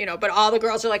doesn't, you know. But all the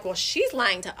girls are like, well, she's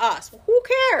lying to us. Well, who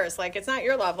cares? Like, it's not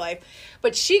your love life.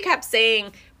 But she kept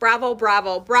saying, bravo,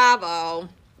 bravo, bravo,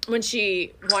 when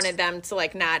she wanted them to,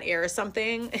 like, not air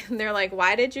something. And they're like,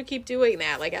 why did you keep doing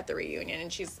that, like, at the reunion?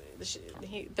 And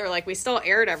they're like, we still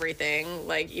aired everything,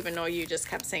 like, even though you just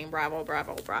kept saying bravo,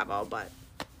 bravo, bravo. But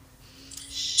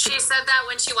she said that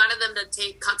when she wanted them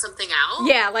to cut something out?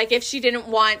 Yeah, like if she didn't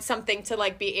want something to,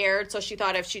 like, be aired, so she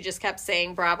thought if she just kept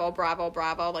saying bravo, bravo,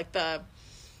 bravo, like the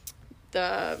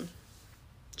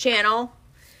channel,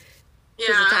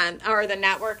 yeah, or the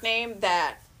network name,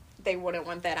 that they wouldn't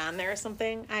want that on there or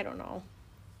something. I don't know.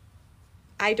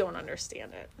 I don't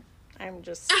understand it. I'm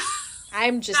just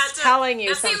telling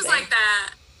you something. That seems like that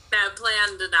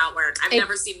plan did not work. I've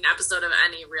never seen an episode of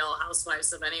any Real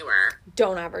Housewives of Anywhere.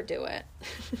 Don't ever do it.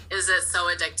 Is it so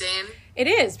addicting? It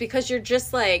is, because you're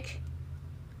just like,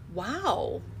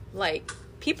 wow, like,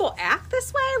 people act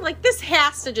this way? Like, this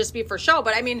has to just be for show.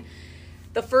 But, I mean,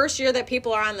 the first year that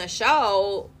people are on the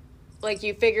show, like,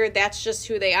 you figured that's just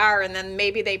who they are, and then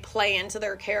maybe they play into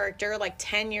their character, like,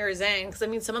 10 years in. Because, I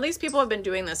mean, some of these people have been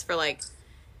doing this for, like,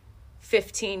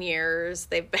 15 years.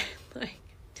 They've been, like,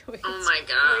 oh my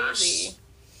gosh. Crazy.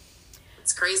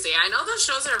 It's crazy. I know those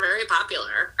shows are very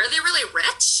popular. Are they really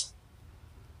rich?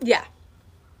 Yeah.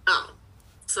 Oh.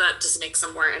 So that just makes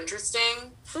them more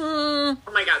interesting? Oh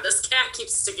my god, this cat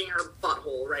keeps sticking her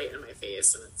butthole right in my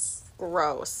face, and it's...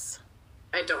 gross.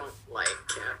 I don't like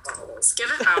cat buttholes. Get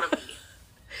it out of me.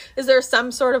 Is there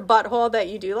some sort of butthole that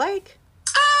you do like?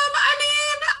 I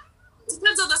mean,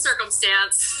 depends on the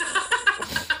circumstance.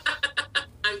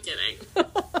 I'm kidding.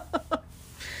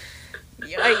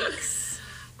 Yikes.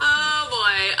 Oh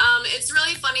boy. It's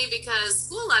really funny because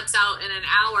school lets out in an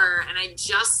hour, and I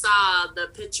just saw the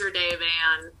picture day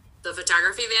van, the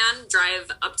photography van,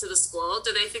 drive up to the school.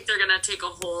 Do they think they're gonna take a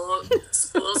whole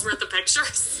school's worth of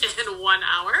pictures in 1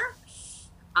 hour?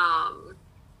 I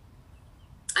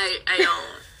don't.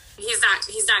 He's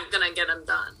not gonna get them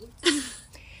done.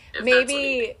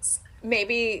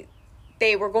 Maybe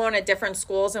they were going to different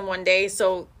schools in one day,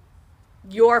 so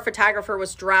your photographer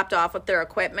was dropped off with their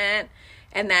equipment,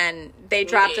 and then they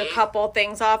dropped a couple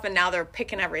things off, and now they're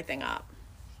picking everything up.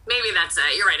 Maybe that's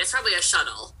it. You're right. It's probably a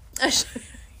shuttle. A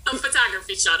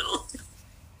photography shuttle.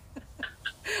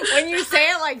 When you say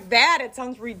it like that, it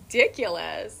sounds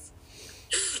ridiculous.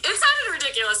 It sounded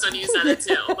ridiculous when you said it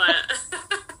too, but...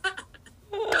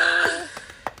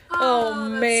 oh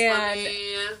man. Funny.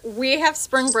 We have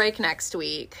spring break next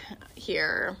week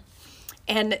here.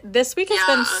 And this week has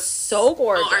been so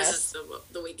gorgeous. Oh, ours is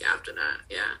the week after that,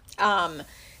 yeah.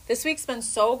 This week's been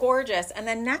so gorgeous. And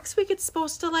then next week it's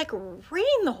supposed to, like,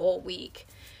 rain the whole week.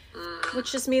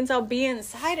 Which just means I'll be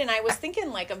inside. And I was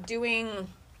thinking, like, of doing...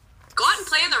 Go out and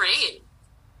play in the rain.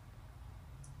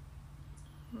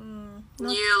 No.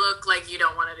 You look like you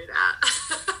don't want to do that.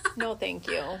 No, thank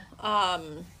you.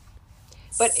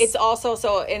 But it's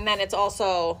also and then it's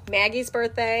also Maggie's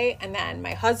birthday, and then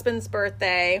my husband's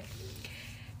birthday,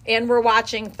 and we're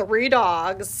watching 3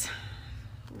 Dogs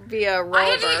via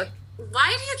Rover.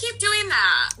 Why do you keep doing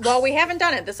that? Well, we haven't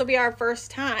done it. This will be our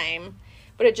first time,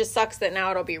 but it just sucks that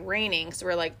now it'll be raining. So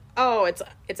we're like, oh, it's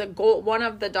a gold. One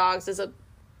of the dogs is a 1.5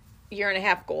 year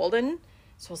golden,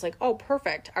 So I was like, oh,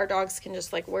 perfect. Our dogs can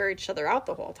just like wear each other out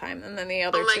the whole time. And then the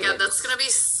other Oh my two God, are that's just- going to be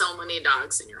so many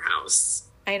dogs in your house.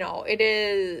 I know. It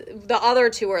is. The other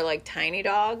two are like tiny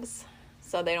dogs,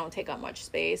 so they don't take up much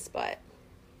space. But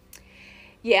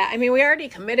yeah, I mean, we already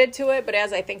committed to it, but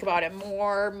as I think about it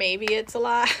more, maybe it's a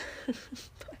lot.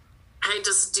 I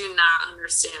just do not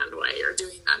understand why you're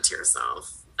doing that to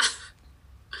yourself.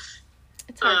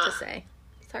 It's hard to say.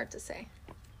 It's hard to say.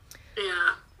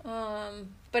 Yeah. I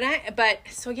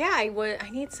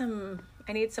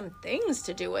need some things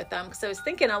to do with them, because I was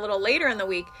thinking a little later in the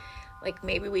week, like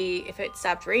maybe if it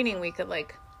stopped raining, we could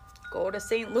like go to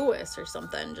St. Louis or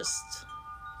something just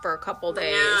for a couple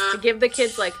days to give the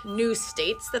kids like new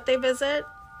states that they visit,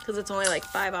 because it's only like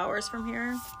 5 hours from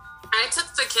here. I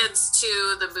took the kids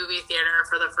to the movie theater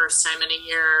for the first time in a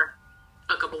year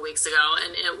a couple weeks ago,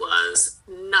 and it was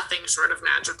nothing short of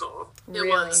magical. It Really?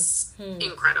 was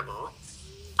incredible.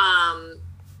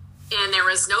 And there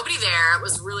was nobody there. It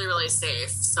was really, really safe.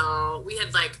 So we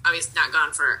had like obviously not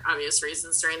gone for obvious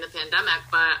reasons during the pandemic,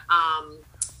 but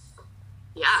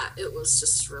yeah, it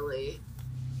was really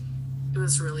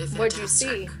fantastic. What'd you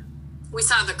see? We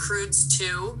saw The Croods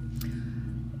 2.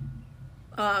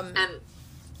 And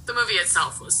the movie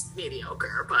itself was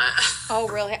mediocre, but Oh,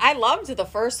 really? I loved the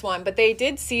first one, but they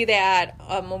did see that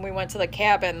when we went to the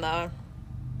cabin.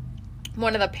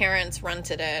 One of the parents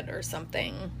rented it or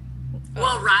something.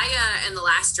 well, Raya and the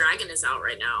Last Dragon is out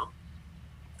right now.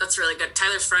 That's really good.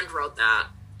 Tyler's friend wrote that.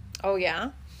 Oh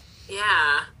yeah,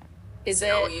 Yeah. is An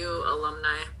it OU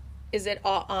alumni.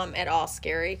 all, at all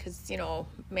scary? Because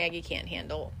Maggie can't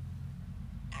handle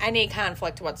any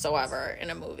conflict whatsoever in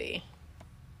a movie.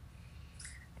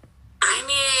 I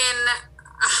mean,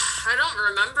 I don't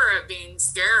remember it being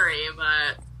scary,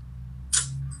 but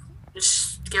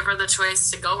just give her the choice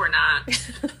to go or not.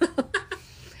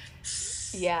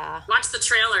 Yeah. Watch the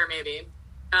trailer, maybe.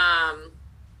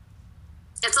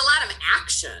 It's a lot of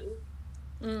action.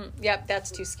 Yep, that's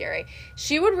too scary.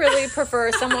 She would really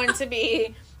prefer someone to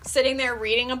be sitting there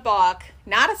reading a book,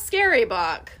 not a scary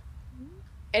book,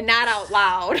 and not out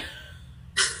loud.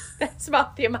 That's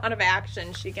about the amount of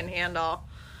action she can handle.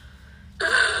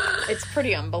 It's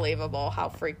pretty unbelievable how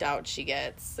freaked out she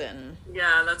gets. And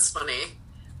Yeah, that's funny.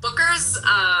 Booker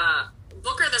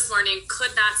this morning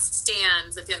could not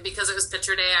stand because it was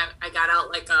picture day. I got out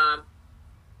like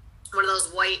one of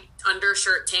those white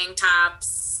undershirt tank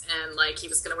tops, and like he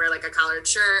was gonna wear like a collared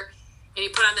shirt, and he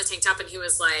put on the tank top and he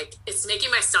was like, "It's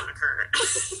making my stomach hurt."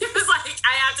 He was like,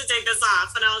 "I have to take this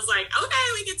off," and I was like, "Okay,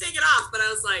 we can take it off," but I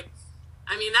was like,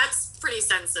 I mean, that's pretty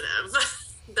sensitive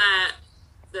that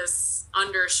this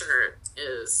undershirt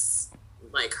is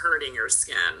like hurting your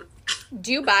skin.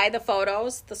 do you buy the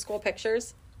photos, the school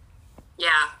pictures?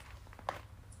 Yeah.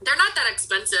 They're not that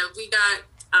expensive. We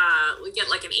get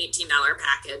like an $18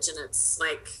 package, and it's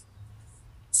like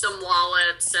some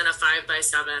wallets and a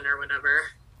 5x7 or whatever.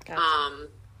 Gotcha.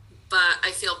 But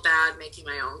I feel bad making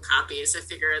my own copies. I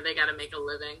figure they got to make a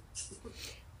living.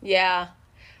 Yeah.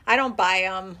 I don't buy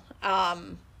them.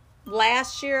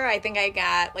 Last year, I think I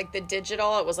got like the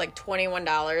digital. It was like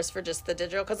 $21 for just the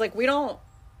digital, because like we don't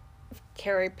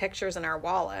carry pictures in our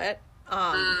wallet.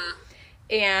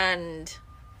 And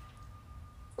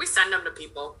We send them to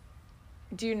people.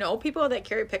 do you know people that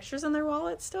carry pictures in their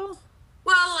wallet still?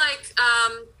 Well, like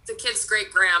the kid's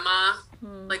great grandma,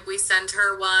 like we send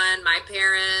her one. My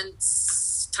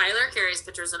parents, Tyler carries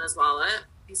pictures in his wallet.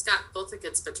 He's got both the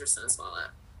kids' pictures in his wallet.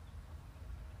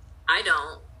 I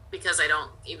don't, because I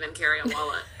don't even carry a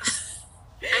wallet.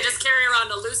 I just carry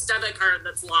around a loose debit card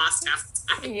that's lost half the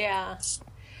time. Yeah.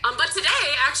 But today,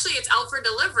 actually, it's out for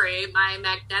delivery. My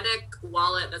magnetic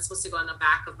wallet that's supposed to go on the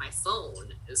back of my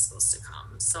phone is supposed to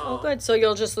come. So Oh, good. So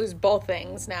you'll just lose both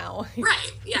things now.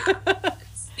 Right, yeah. It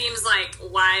seems like,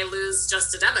 why lose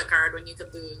just a debit card when you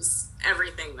could lose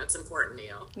everything that's important to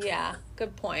you? Yeah,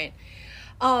 good point.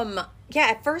 Yeah,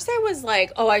 at first I was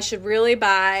like, oh, I should really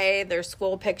buy their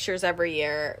school pictures every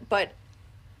year, but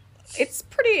it's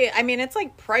it's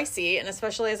like pricey, and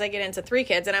especially as I get into 3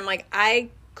 kids, and I'm like, I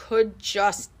could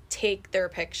just take their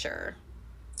picture.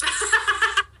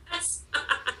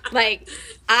 Like,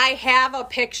 I have a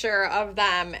picture of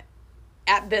them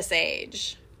at this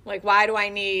age. Like, why do I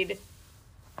need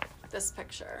this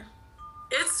picture?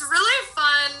 It's really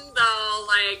fun, though.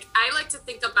 Like, I like to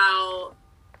think about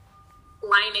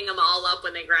lining them all up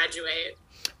when they graduate.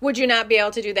 Would you not be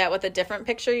able to do that with a different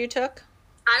picture you took?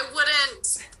 I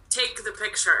wouldn't take the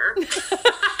picture, and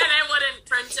I wouldn't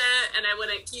print it, and I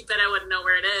wouldn't keep it. I wouldn't know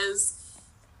where it is.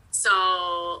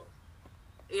 So,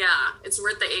 yeah, it's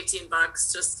worth the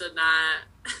 $18 just to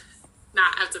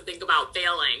not have to think about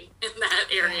failing in that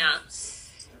area.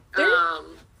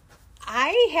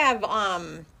 I have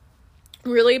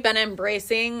really been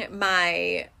embracing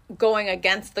my going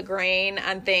against the grain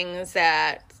on things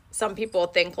that some people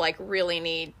think like really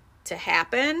need to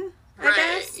happen. I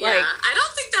guess. Yeah. Like, I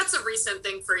don't think that's a recent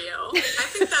thing for you. I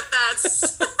think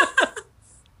that's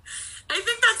I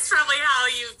think that's probably how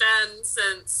you've been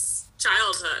since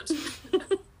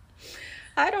childhood.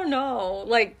 I don't know.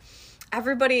 Like,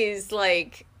 everybody's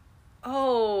like,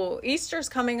 oh, Easter's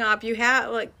coming up. You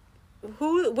have, like,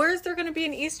 where's there going to be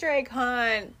an Easter egg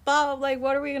hunt? Blah, like,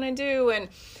 what are we going to do? And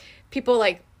people,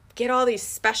 like, get all these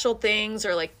special things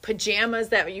or, like, pajamas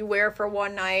that you wear for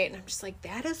one night. And I'm just like,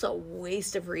 that is a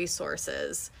waste of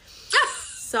resources.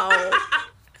 So,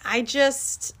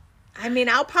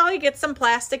 I'll probably get some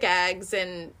plastic eggs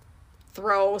and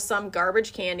throw some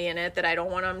garbage candy in it that I don't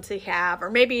want them to have. Or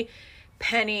maybe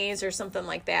pennies or something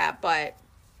like that. But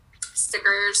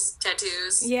stickers,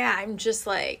 tattoos. Yeah, I'm just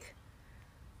like,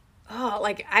 oh,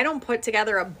 like, I don't put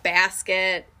together a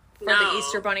basket for the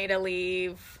Easter Bunny to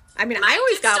leave. I mean, I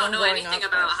always got one growing up. Don't know anything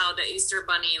about how the Easter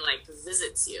Bunny, like,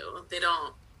 visits you. They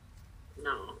don't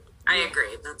know. I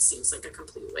agree. That seems like a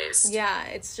complete waste. Yeah,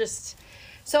 it's just...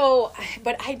 So,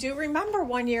 but I do remember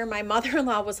one year my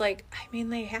mother-in-law was like, I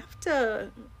mean, you have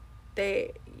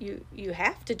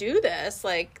to do this.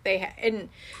 Like, and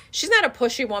she's not a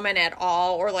pushy woman at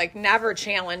all, or like never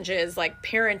challenges like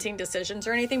parenting decisions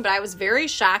or anything. But I was very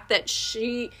shocked that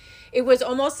it was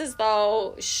almost as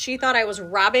though she thought I was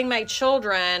robbing my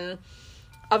children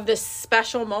of this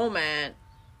special moment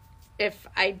if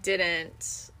I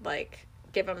didn't like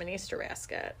give them an Easter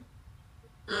basket.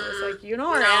 I was like,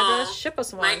 our address, ship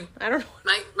us one. I don't know.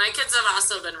 My kids have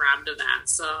also been robbed of that,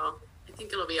 so I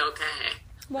think it'll be okay.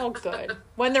 Well, good.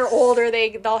 When they're older,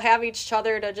 they'll have each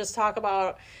other to just talk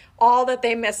about all that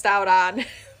they missed out on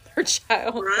their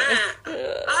childhood.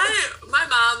 Right. My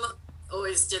mom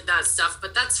always did that stuff,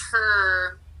 but that's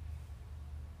her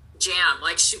jam.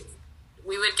 Like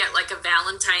we would get like a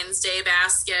Valentine's Day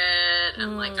basket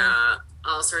and like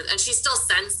all sorts, and she still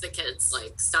sends the kids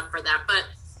like stuff for that, but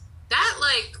that,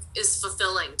 like, is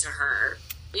fulfilling to her,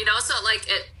 so, like,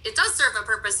 it does serve a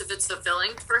purpose if it's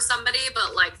fulfilling for somebody,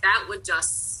 but, like, that would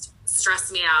just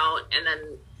stress me out and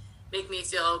then make me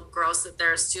feel gross that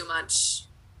there's too much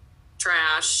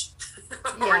trash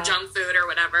or junk food or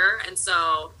whatever, and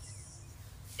so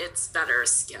it's better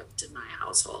skipped in my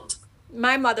household.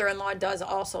 My mother-in-law does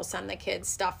also send the kids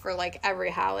stuff for, like,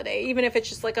 every holiday, even if it's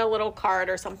just, like, a little card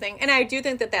or something. And I do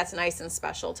think that that's nice and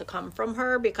special to come from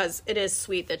her because it is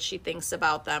sweet that she thinks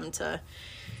about them to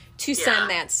send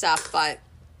that stuff. But,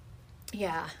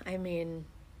 yeah, I mean,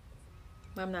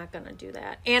 I'm not going to do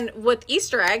that. And with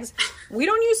Easter eggs, we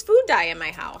don't use food dye in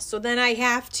my house. So then I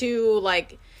have to,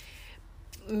 like,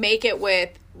 make it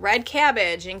with red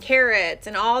cabbage and carrots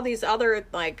and all these other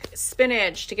like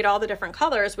spinach to get all the different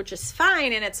colors, which is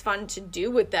fine and it's fun to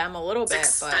do with them a little bit.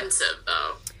 It's expensive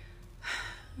though.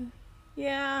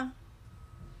 Yeah.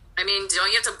 I mean,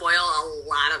 don't you have to boil a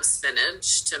lot of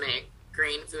spinach to make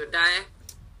green food dye?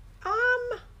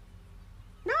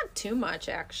 Not too much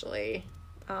actually.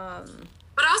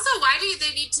 But also, why do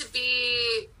they need to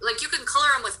be like? You can color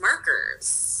them with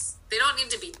markers. They don't need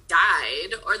to be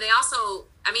dyed, or they also.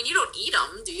 I mean, you don't eat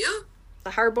them, do you?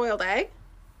 The hard-boiled egg?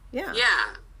 Yeah.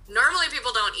 Yeah. Normally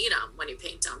people don't eat them when you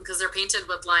paint them because they're painted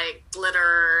with, like,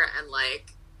 glitter and,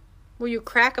 like... Well, you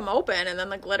crack them open and then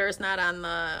the glitter's not on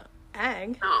the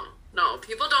egg. No.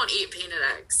 People don't eat painted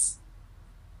eggs.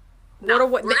 No.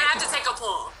 We're going to have to take a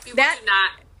poll. People do not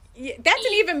That's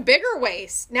an even bigger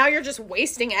waste. Now you're just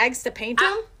wasting eggs to paint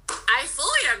them? I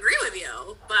fully agree with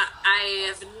you, but I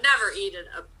have never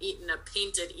eaten a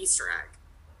painted Easter egg.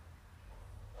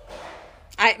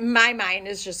 My mind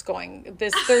is just going,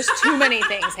 there's too many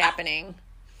things happening.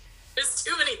 There's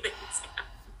too many things happening.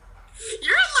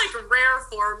 You're in, like, rare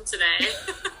form today.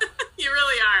 You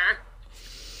really are.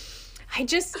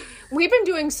 We've been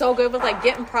doing so good with, like,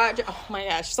 getting oh my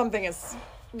gosh, something is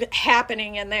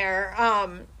happening in there.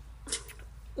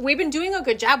 We've been doing a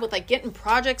good job with, like, getting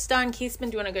projects done. Keith's been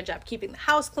doing a good job keeping the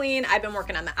house clean. I've been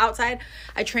working on the outside.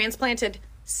 I transplanted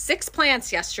 6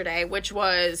 plants yesterday, which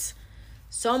was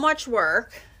so much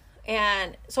work.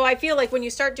 And so I feel like when you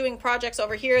start doing projects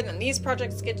over here, then these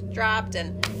projects get dropped.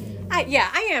 And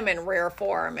I am in rare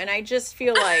form. And I just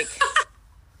feel like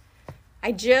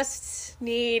I just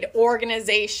need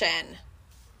organization.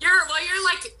 You're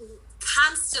like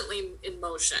constantly in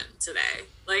motion today.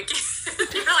 Like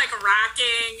you're like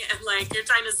rocking and like you're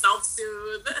trying to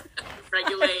self-soothe,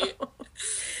 regulate.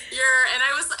 And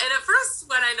at first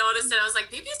when I noticed it, I was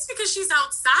like, maybe it's because she's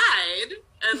outside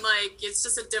and like it's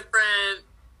just a different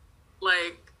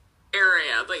like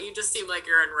area, but you just seem like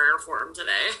you're in rare form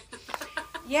today.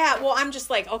 Yeah, well, I'm just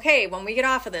like, okay, when we get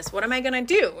off of this, what am I going to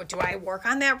do? Do I work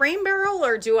on that rain barrel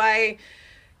or do I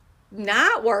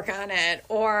not work on it?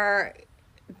 Or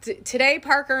today,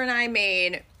 Parker and I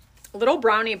made little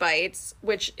brownie bites,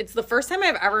 which it's the first time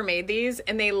I've ever made these,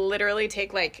 and they literally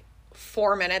take like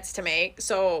 4 minutes to make.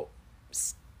 So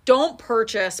don't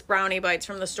purchase brownie bites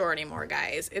from the store anymore,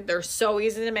 guys. They're so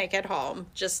easy to make at home.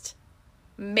 Just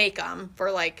make them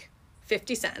for like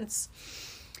 50 cents.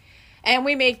 And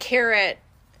we made carrot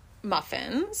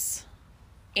muffins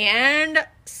and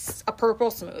a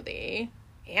purple smoothie.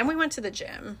 And we went to the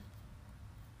gym.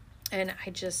 And I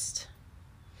just...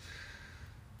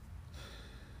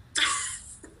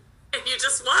 And you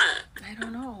just what? I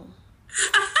don't know.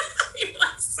 You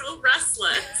look so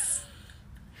restless.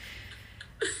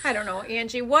 I don't know,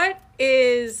 Angie. What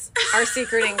is our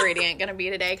secret ingredient going to be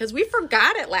today? Because we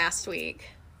forgot it last week.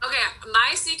 Okay,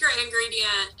 my secret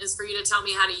ingredient is for you to tell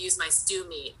me how to use my stew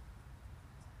meat.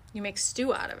 You make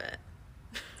stew out of it.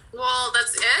 Well,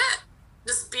 that's it?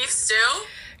 Just beef stew?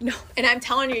 No, and I'm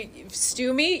telling you,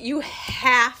 stew meat, you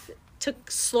have to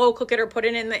slow cook it or put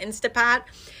it in the Instant Pot.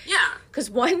 Yeah. Because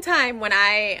one time when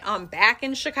I, back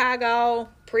in Chicago,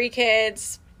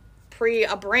 pre-kids,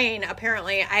 a brain,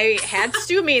 apparently, I had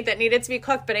stew meat that needed to be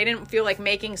cooked, but I didn't feel like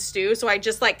making stew, so I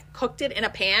just, like, cooked it in a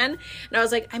pan, and I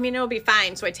was like, I mean, it'll be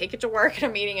fine, so I take it to work, and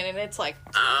I'm eating it, and it's, like,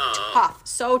 tough,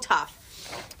 so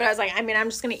tough, but I was like, I mean, I'm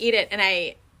just gonna eat it, and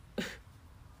I,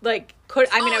 like,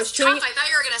 I was chewing tough. I thought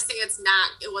you were gonna say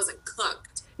it wasn't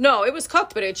cooked. No, it was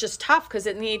cooked, but it's just tough, because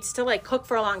it needs to, like, cook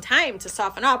for a long time to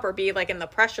soften up, or be, like, in the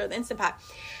pressure of the Instant Pot.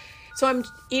 So I'm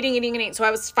eating. So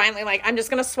I was finally like, I'm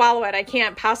just going to swallow it. I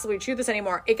can't possibly chew this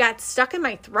anymore. It got stuck in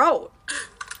my throat.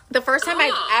 The first time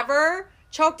I've ever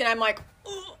choked, and I'm like,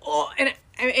 and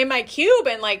I'm in my cube,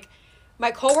 and like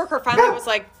my coworker finally was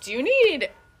like, do you need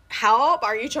help?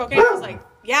 Are you choking? I was like,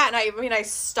 yeah. And I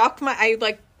stuck I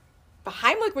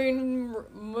Heimlich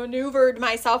maneuvered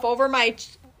myself over my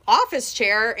office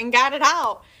chair and got it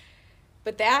out.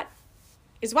 But that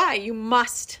is why you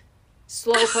must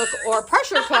slow cook or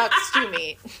pressure cook stew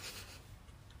meat,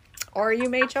 or you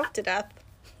may choke to death.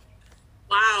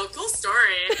 Wow, cool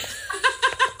story.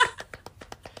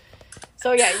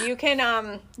 So yeah, you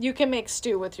can make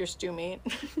stew with your stew meat.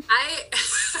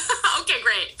 Okay,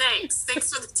 great.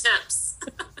 Thanks for the tips.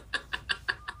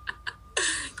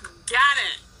 Got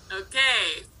it.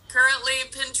 Okay. Currently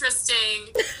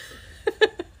Pinteresting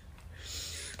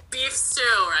beef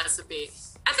stew recipe.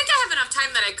 I think I have enough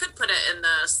time that I could put it in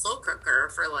the slow cooker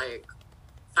for like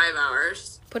 5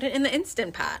 hours. Put it in the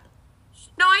Instant Pot.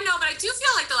 No, I know, but I do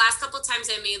feel like the last couple of times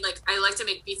I like to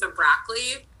make beef and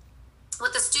broccoli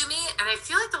with the stew meat, and I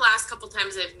feel like the last couple of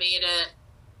times I've made it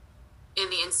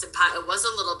in the Instant Pot, it was a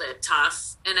little bit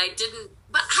tough, and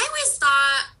but I always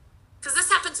thought, because this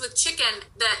happens with chicken,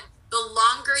 that the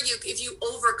longer if you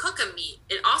overcook a meat,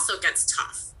 it also gets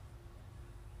tough.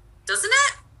 Doesn't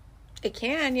it? It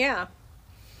can, yeah.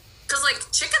 Because,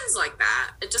 like, chicken's like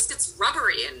that. It just gets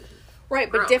rubbery and right,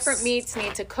 gross. But different meats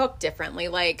need to cook differently.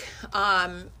 Like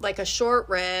a short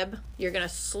rib, you're going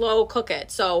to slow cook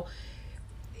it. So,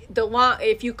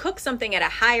 if you cook something at a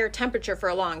higher temperature for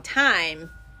a long time,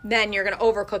 then you're going to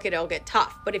overcook it. It'll get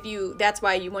tough. But that's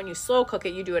why when you slow cook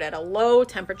it, you do it at a low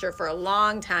temperature for a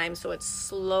long time. So, it's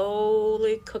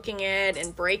slowly cooking it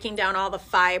and breaking down all the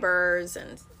fibers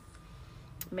and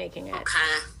making it.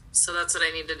 Okay. So, that's what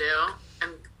I need to do.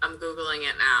 I'm Googling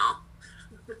it now.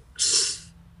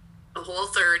 A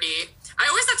Whole30. I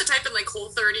always have to type in like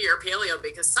Whole30 or paleo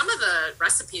because some of the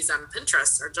recipes on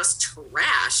Pinterest are just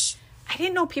trash. I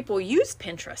didn't know people use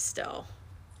Pinterest still.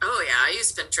 Oh yeah, I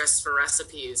use Pinterest for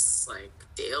recipes like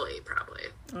daily probably.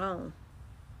 Oh.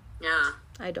 Yeah.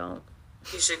 I don't.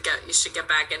 You should get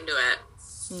back into it.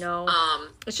 No.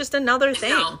 It's just another thing.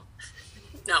 No.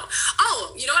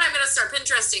 Oh, you know what I'm gonna start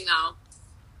Pinteresting though?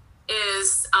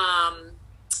 Is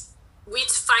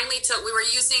we were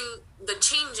using the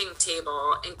changing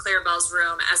table in Clarabelle's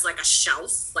room as like a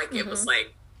shelf, like it was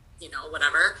like,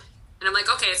 whatever. And I'm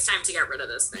like, okay, it's time to get rid of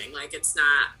this thing. Like it's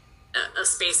not a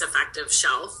space effective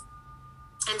shelf.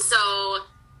 And so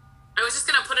I was just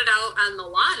gonna put it out on the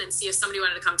lawn and see if somebody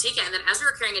wanted to come take it. And then as we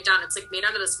were carrying it down, it's like made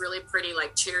out of this really pretty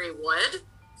like cherry wood.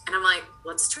 And I'm like,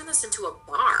 let's turn this into a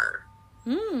bar.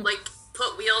 Like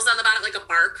put wheels on the bottom, like a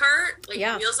bar cart, like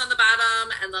wheels on the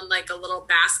bottom, and then like a little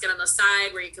basket on the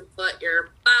side where you can put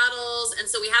your bottles. And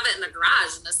so we have it in the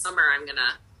garage. And this summer I'm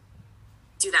gonna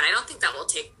do that. I don't think that will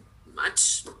take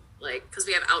much, like, because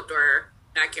we have outdoor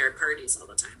backyard parties all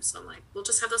the time. So I'm like, we'll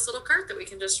just have this little cart that we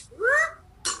can just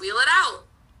wheel it out.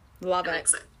 Love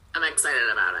it. I'm excited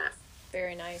about it.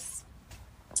 Very nice.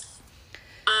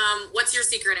 What's your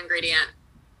secret ingredient?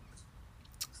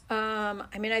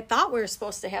 I mean, I thought we were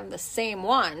supposed to have the same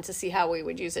one to see how we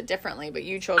would use it differently, but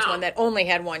you chose one that only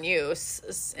had one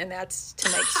use, and that's to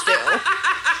make stew.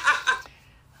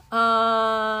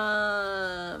 How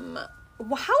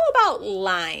about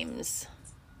limes?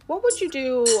 What would you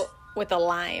do with a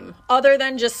lime other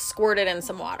than just squirt it in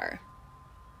some water?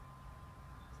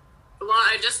 Well,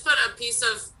 I just put a piece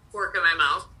of pork in my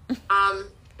mouth.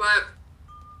 But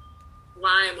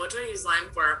lime, what do I use lime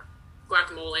for?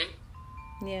 Guacamole.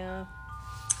 Yeah.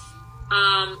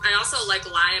 I also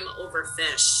like lime over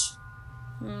fish.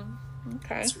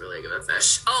 Okay. It's really good with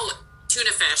fish. Oh,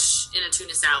 tuna fish in a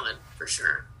tuna salad for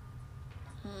sure.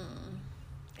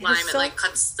 Lime, it like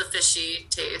cuts the fishy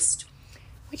taste.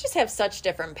 We just have such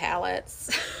different palates.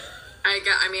 I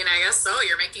guess so.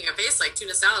 You're making a face like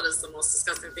tuna salad is the most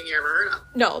disgusting thing you ever heard of.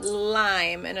 No,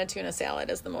 lime in a tuna salad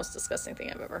is the most disgusting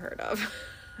thing I've ever heard of.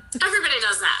 Everybody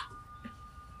does that.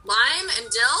 Lime and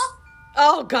dill?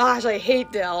 Oh gosh, I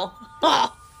hate dill.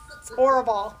 Oh, it's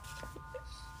horrible.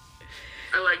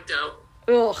 I like dill.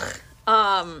 Ugh.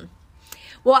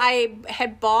 Well, I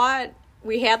had bought,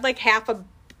 we had like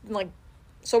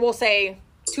so we'll say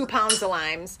 2 pounds of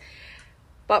limes,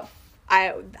 but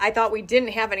I thought we didn't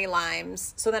have any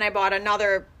limes. So then I bought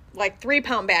another like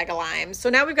 3-pound bag of limes. So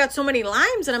now we've got so many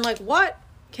limes and I'm like, what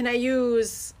can I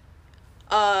use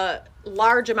a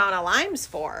large amount of limes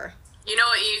for? You know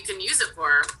what you can use it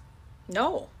for?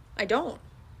 No, I don't.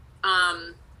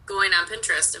 Going on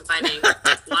Pinterest and finding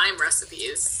lime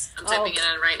recipes. I'm typing it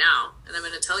in right now, and I'm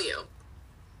going to tell you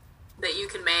that you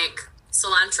can make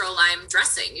cilantro lime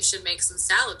dressing. You should make some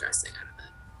salad dressing out of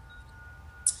it.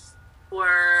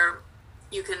 Or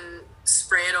you can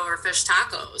spray it over fish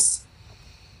tacos.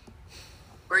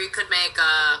 Or you could make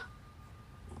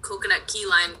coconut key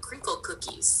lime crinkle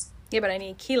cookies. Yeah, but I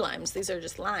need key limes. These are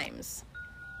just limes.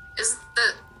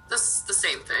 That's the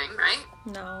same thing, right?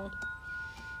 No.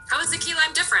 How is the key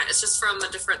lime different? It's just from a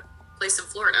different place in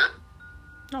Florida.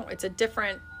 No, it's a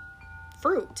different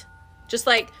fruit. Just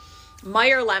like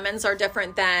Meyer lemons are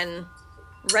different than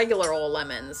regular old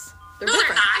lemons. They're different.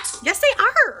 They're not. Yes, they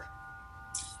are.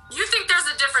 You think there's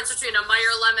a difference between a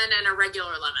Meyer lemon and a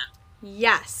regular lemon?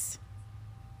 Yes.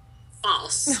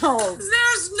 False. No.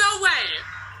 There's no way.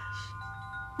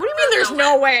 What do you mean there's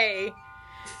no way?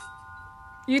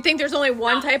 You think there's only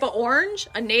one type of orange?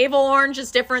 A navel orange is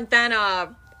different than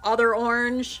a other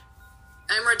orange?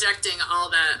 I'm rejecting all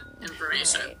that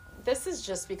information. Right. This has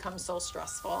just become so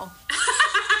stressful.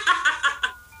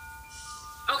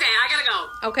 Okay, I gotta go.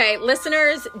 Okay,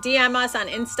 listeners, DM us on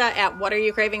Insta at What Are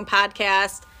You Craving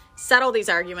Podcast. Settle these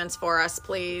arguments for us,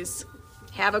 please.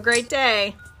 Have a great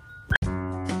day.